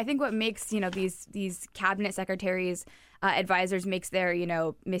 and I think what makes these cabinet secretaries, advisors, makes their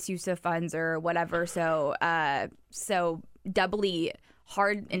misuse of funds or whatever so doubly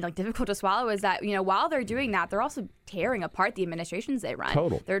hard and difficult to swallow is that while they're doing that, they're also tearing apart the administrations they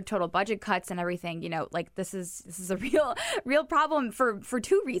run. Their total budget cuts and everything. This is a real problem for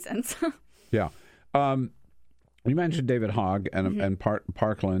two reasons. Yeah. You mentioned David Hogg and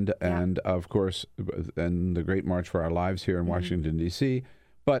Parkland and, of course, and the Great March for Our Lives here in Washington, D.C.,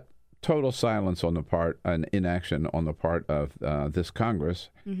 but total silence on the part and inaction on the part of this Congress,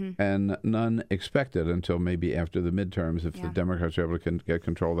 and none expected until maybe after the midterms if the Democrats are able to get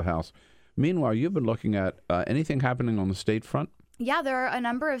control of the House. Meanwhile, you've been looking at anything happening on the state front? Yeah, there are a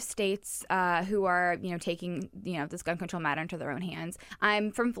number of states who are, taking, this gun control matter into their own hands.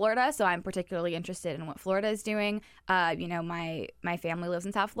 I'm from Florida, so I'm particularly interested in what Florida is doing. My family lives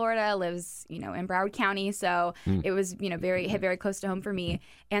in South Florida, lives, in Broward County, so it was, very close to home for me.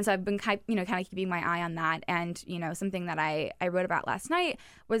 And so I've been, kind of keeping my eye on that. And, something that I wrote about last night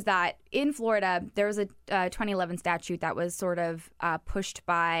was that in Florida, there was a 2011 statute that was sort of pushed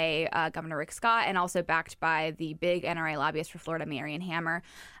by Governor Rick Scott and also backed by the big NRA lobbyist for Florida, Marion Hammer,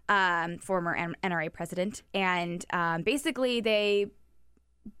 former NRA president. And basically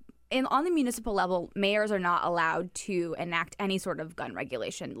on the municipal level, mayors are not allowed to enact any sort of gun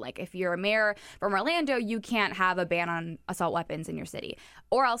regulation. Like if you're a mayor from Orlando, you can't have a ban on assault weapons in your city,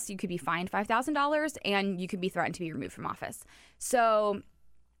 or else you could be fined $5,000 and you could be threatened to be removed from office. So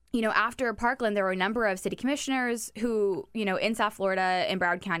after Parkland, there were a number of city commissioners who, in South Florida, in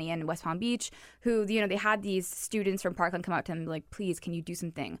Broward County and West Palm Beach, who, they had these students from Parkland come out to them like, please, can you do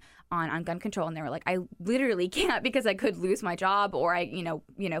something on gun control? And they were like, I literally can't because I could lose my job or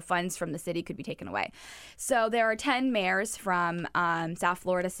funds from the city could be taken away. So there are 10 mayors from South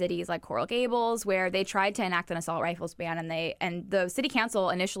Florida cities like Coral Gables where they tried to enact an assault rifles ban, and the city council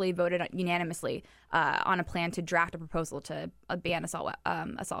initially voted unanimously on a plan to draft a proposal to ban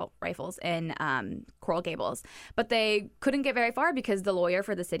assault rifles in Coral Gables. But they couldn't get very far because the lawyer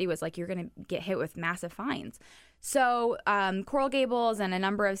for the city was like, you're going to get hit with massive fines. So Coral Gables and a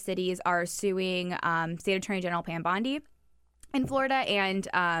number of cities are suing State Attorney General Pam Bondi in Florida and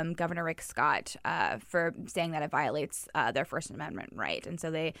Governor Rick Scott for saying that it violates their First Amendment right. And so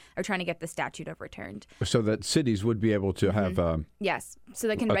they are trying to get the statute overturned. So that cities would be able to have yes, so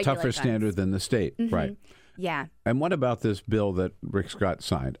they can a regulate tougher guns. Standard than the state, right? Yeah. And what about this bill that Rick Scott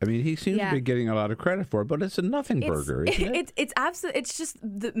signed? I mean, he seems to be getting a lot of credit for it, but it's a nothing burger, isn't it? It's absolutely. It's just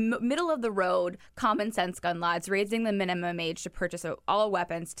the middle of the road, common sense gun law. It's raising the minimum age to purchase all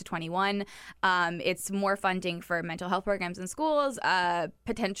weapons to 21. It's more funding for mental health programs in schools,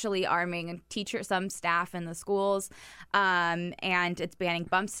 potentially arming some staff in the schools, and it's banning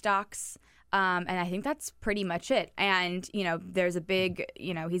bump stocks. And I think that's pretty much it. And, there's a big,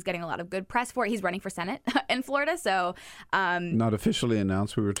 he's getting a lot of good press for it. He's running for Senate in Florida. So not officially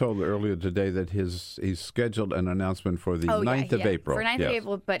announced. We were told earlier today that he's scheduled an announcement for the 9th of April. For 9th of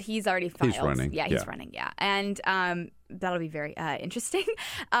April, but he's already filed. He's running. Yeah, he's running. Yeah. And that'll be very interesting.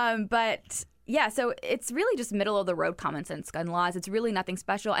 But yeah, so it's really just middle of the road common sense gun laws. It's really nothing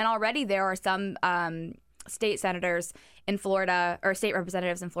special. And already there are some state senators in Florida, or state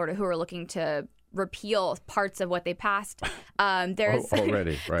representatives in Florida, who are looking to repeal parts of what they passed. There's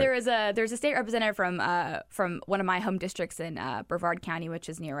already, right. there's a state representative from one of my home districts in Brevard County, which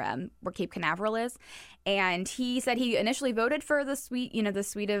is near where Cape Canaveral is, and he said he initially voted for the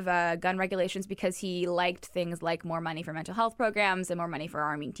suite of gun regulations because he liked things like more money for mental health programs and more money for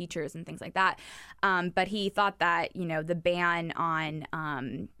arming teachers and things like that. But he thought that the ban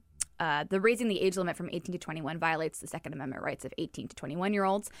on the raising the age limit from 18 to 21 violates the Second Amendment rights of 18 to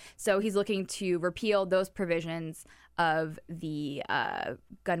 21-year-olds. So he's looking to repeal those provisions of the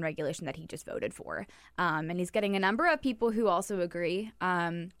gun regulation that he just voted for. And he's getting a number of people who also agree.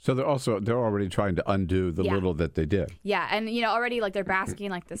 So they're already trying to undo the little that they did. Yeah, and already they're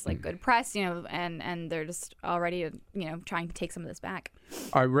basking this good press, and they're just already trying to take some of this back.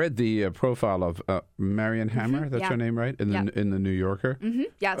 I read the profile of Marion Hammer. That's her name, right? In the New Yorker. Mm-hmm.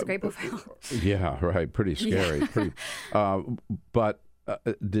 Yeah, it's a great profile. Yeah, right. Pretty scary. Yeah. But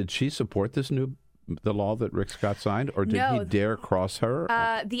did she support the law that Rick Scott signed, or did he dare cross her?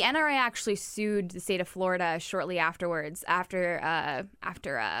 The NRA actually sued the state of Florida shortly afterwards, after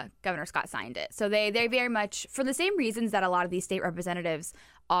Governor Scott signed it. So they very much, for the same reasons that a lot of these state representatives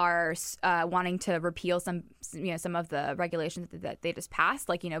are wanting to repeal some of the regulations that they just passed,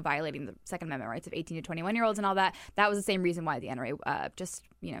 like violating the Second Amendment rights of 18 to 21-year-olds and all that. That was the same reason why the NRA just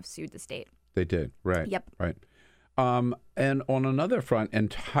sued the state. They did, right? Yep. Right. And on another front,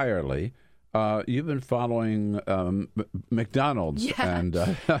 entirely. You've been following McDonald's,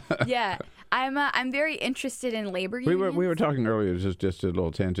 and yeah, I'm very interested in labor unions. We were talking earlier, just a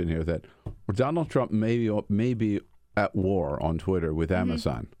little tangent here, that Donald Trump may be at war on Twitter with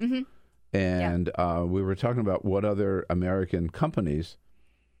Amazon, and we were talking about what other American companies,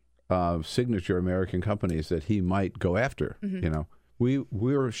 signature American companies, that he might go after.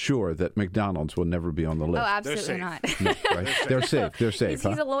 We're sure that McDonald's will never be on the list. Oh, absolutely not. No, right? They're safe. They're safe.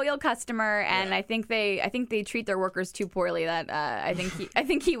 He's a loyal customer, and I think they treat their workers too poorly. That I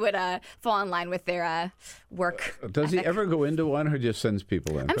think he would fall in line with their work. Does he ever go into one, or just sends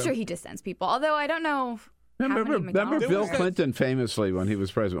people in? I'm sure he just sends people. Although I don't know. Remember Bill Clinton famously, when he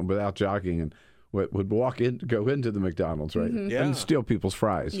was president, without jogging, and would go into the McDonald's, right, and steal people's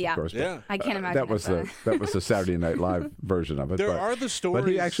fries. Yeah, of course. Yeah. I can't imagine that was the Saturday Night Live version of it. There are the stories,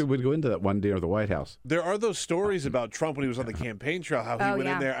 but he actually would go into that one near the White House. There are those stories about Trump when he was on the campaign trail, how he went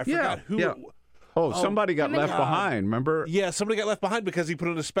in there. I forgot who. Yeah. Somebody got left behind, remember? Yeah, somebody got left behind because he put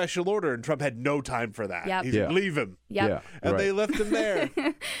in a special order, and Trump had no time for that. Yep. He's like, leave him. Yep. And they left him there.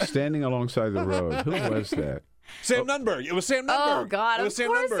 Standing alongside the road. Who was that? Sam Nunberg. It was Sam Nunberg. Oh God! Of course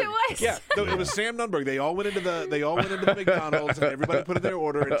Nunberg. it was. Yeah, it was Sam Nunberg. They all went into the McDonald's, and everybody put in their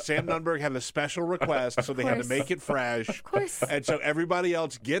order. And Sam Nunberg had a special request, so they had to make it fresh. Of course. And so everybody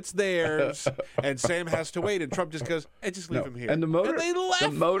else gets theirs, and Sam has has to wait. And Trump just goes, "Hey, just leave him here." And the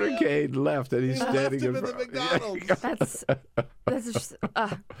motorcade left, and he's standing in the McDonald's. That's just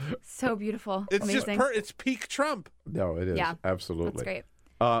so beautiful. It's amazing. It's peak Trump. No, it is. Yeah, absolutely. That's great.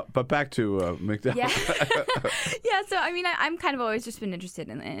 But back to McDonald's. Yeah. So I mean, I'm kind of always just been interested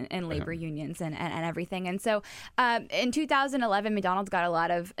in labor unions and everything. And so in 2011, McDonald's got a lot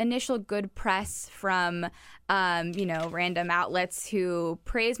of initial good press from random outlets who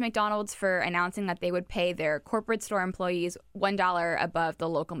praised McDonald's for announcing that they would pay their corporate store employees $1 above the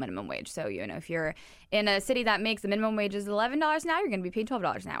local minimum wage. So if you're in a city that makes the minimum wage is $11 an hour, you're going to be paid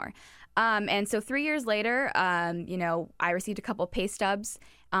 $12 an hour. And so 3 years later, I received a couple of pay stubs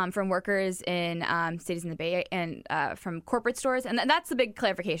from workers in cities in the Bay and from corporate stores. And that's the big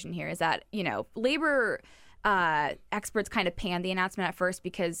clarification here is that, labor experts kind of panned the announcement at first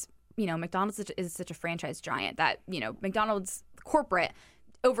because, McDonald's is such a franchise giant that, McDonald's corporate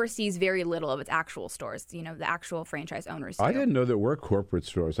oversees very little of its actual stores, the actual franchise owners do. I didn't know there were corporate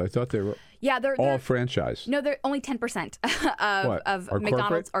stores. I thought they were all franchise. No, they're only 10% of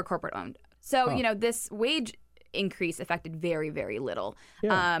McDonald's are corporate owned. So, this wage increase affected very, very little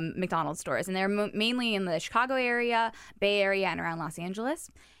McDonald's stores. And they're mainly in the Chicago area, Bay Area, and around Los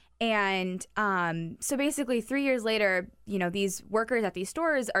Angeles. And so basically 3 years later, these workers at these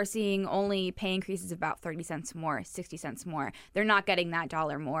stores are seeing only pay increases of about 30 cents more, 60 cents more. They're not getting that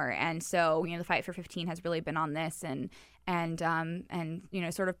dollar more. And so, the fight for 15 has really been on this and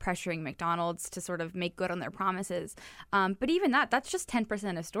sort of pressuring McDonald's to sort of make good on their promises. But even that's just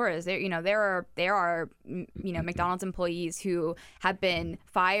 10% of stores. There are McDonald's employees who have been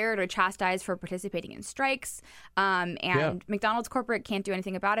fired or chastised for participating in strikes. McDonald's corporate can't do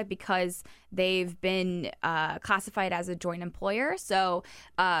anything about it because they've been classified as a joint employer. So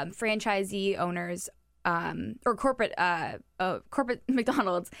franchisee owners or corporate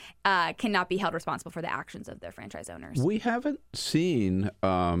McDonald's cannot be held responsible for the actions of their franchise owners. We haven't seen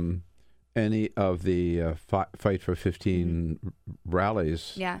any of the Fight for 15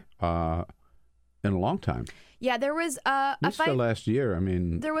 rallies in a long time. Yeah, there was at least the last year. I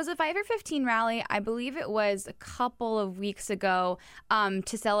mean, there was a Fight for 15 rally. I believe it was a couple of weeks ago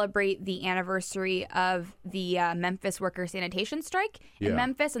to celebrate the anniversary of the Memphis worker sanitation strike in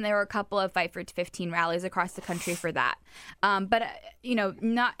Memphis, and there were a couple of Fight for 15 rallies across the country for that. But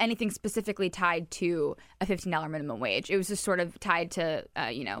not anything specifically tied to a $15 minimum wage. It was just sort of tied to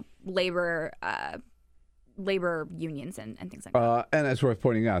labor unions and things like that. And it's worth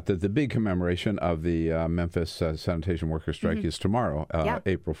pointing out that the big commemoration of the Memphis sanitation worker strike is tomorrow,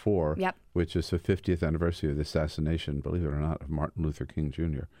 April 4, which is the 50th anniversary of the assassination, believe it or not, of Martin Luther King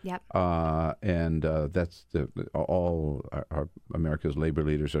Jr. And that's all our America's labor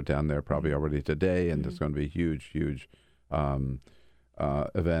leaders are down there probably already today, and there's going to be a huge event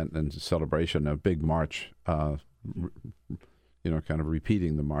and celebration, a big march, kind of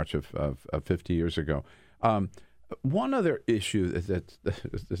repeating the march of 50 years ago. One other issue that's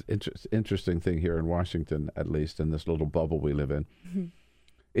interesting thing here in Washington, at least in this little bubble we live in,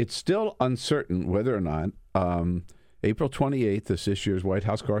 it's still uncertain whether or not April 28th, this year's White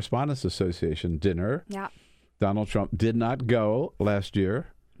House Correspondents Association dinner, Donald Trump did not go last year.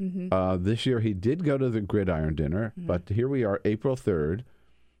 This year he did go to the Gridiron dinner, but here we are, April 3rd,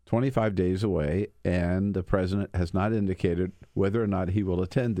 25 days away, and the president has not indicated whether or not he will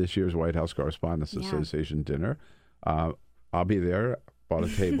attend this year's White House Correspondents Association dinner. I'll be there, bought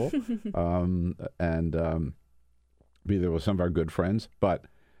a table, and be there with some of our good friends. But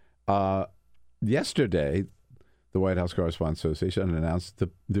yesterday, the White House Correspondents Association announced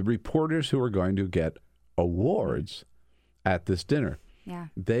the reporters who are going to get awards at this dinner.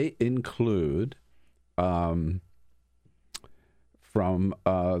 They include... from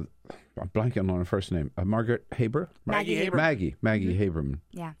I'm blanking on her first name, Margaret Haber? Maggie Haberman. Maggie Haberman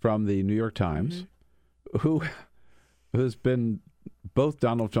from the New York Times, who has been both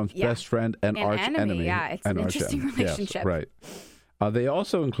Donald Trump's best friend and arch enemy. Yeah, it's an interesting relationship. Yes, right. They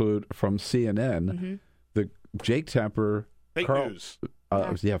also include from CNN the Jake Tapper, fake news.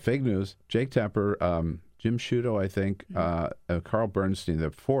 Fake news. Jake Tapper, Jim Sciutto, I think, Carl Bernstein. There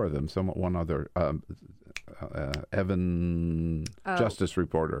are four of them. One other. Evan, justice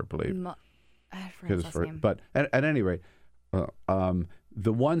reporter, I believe. I forgot his name. But at any rate,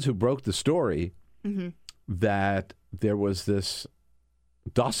 the ones who broke the story that there was this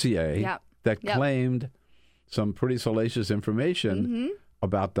dossier that claimed some pretty salacious information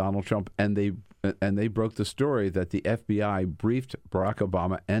about Donald Trump, and they broke the story that the FBI briefed Barack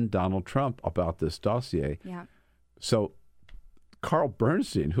Obama and Donald Trump about this dossier. So Carl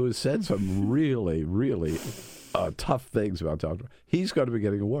Bernstein, who has said some really, really tough things about Donald Trump, he's going to be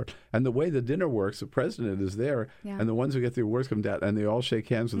getting an award. And the way the dinner works, the president is there, and the ones who get the awards come down, and they all shake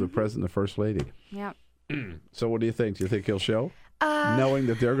hands with the president and the first lady. So what do you think? Do you think he'll show, knowing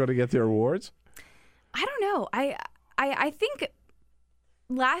that they're going to get their awards? I don't know. I think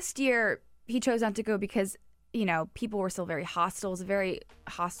last year he chose not to go because people were still very hostile. It was a very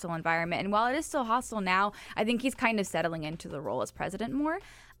hostile environment. And while it is still hostile now, I think he's kind of settling into the role as president more.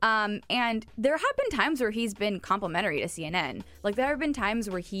 And there have been times where he's been complimentary to CNN. Like, there have been times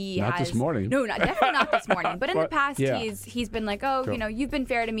where he Not this morning. No, definitely not this morning. But in the past, he's been like, you've been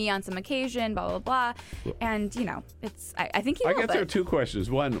fair to me on some occasion, blah, blah, blah. And, I think he will. I guess there are two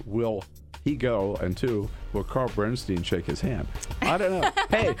questions. One, will he go? And two, will Carl Bernstein shake his hand? I don't know.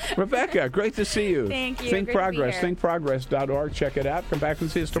 Hey, Rebekah, great to see you. Thank you. ThinkProgress, thinkprogress.org. Check it out. Come back and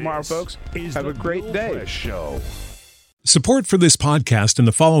see us tomorrow, folks. Have a great day. Support for this podcast and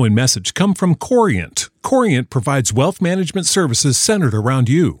the following message come from Corient. Corient provides wealth management services centered around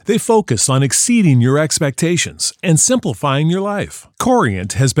you. They focus on exceeding your expectations and simplifying your life.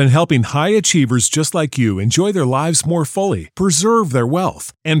 Corient has been helping high achievers just like you enjoy their lives more fully, preserve their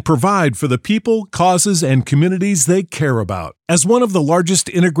wealth, and provide for the people, causes, and communities they care about. As one of the largest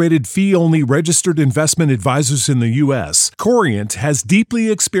integrated fee-only registered investment advisors in the U.S., Corient has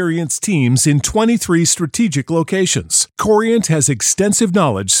deeply experienced teams in 23 strategic locations. Corient has extensive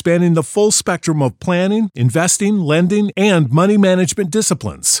knowledge spanning the full spectrum of planning, investing, lending, and money management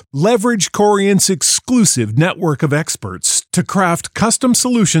disciplines. Leverage Corient's exclusive network of experts to craft custom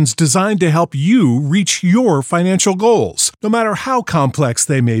solutions designed to help you reach your financial goals, no matter how complex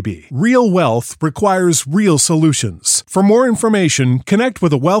they may be. Real wealth requires real solutions. For more information, connect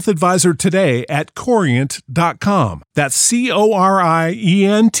with a wealth advisor today at Corient.com. That's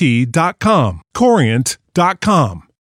Corient.com. Corient.com.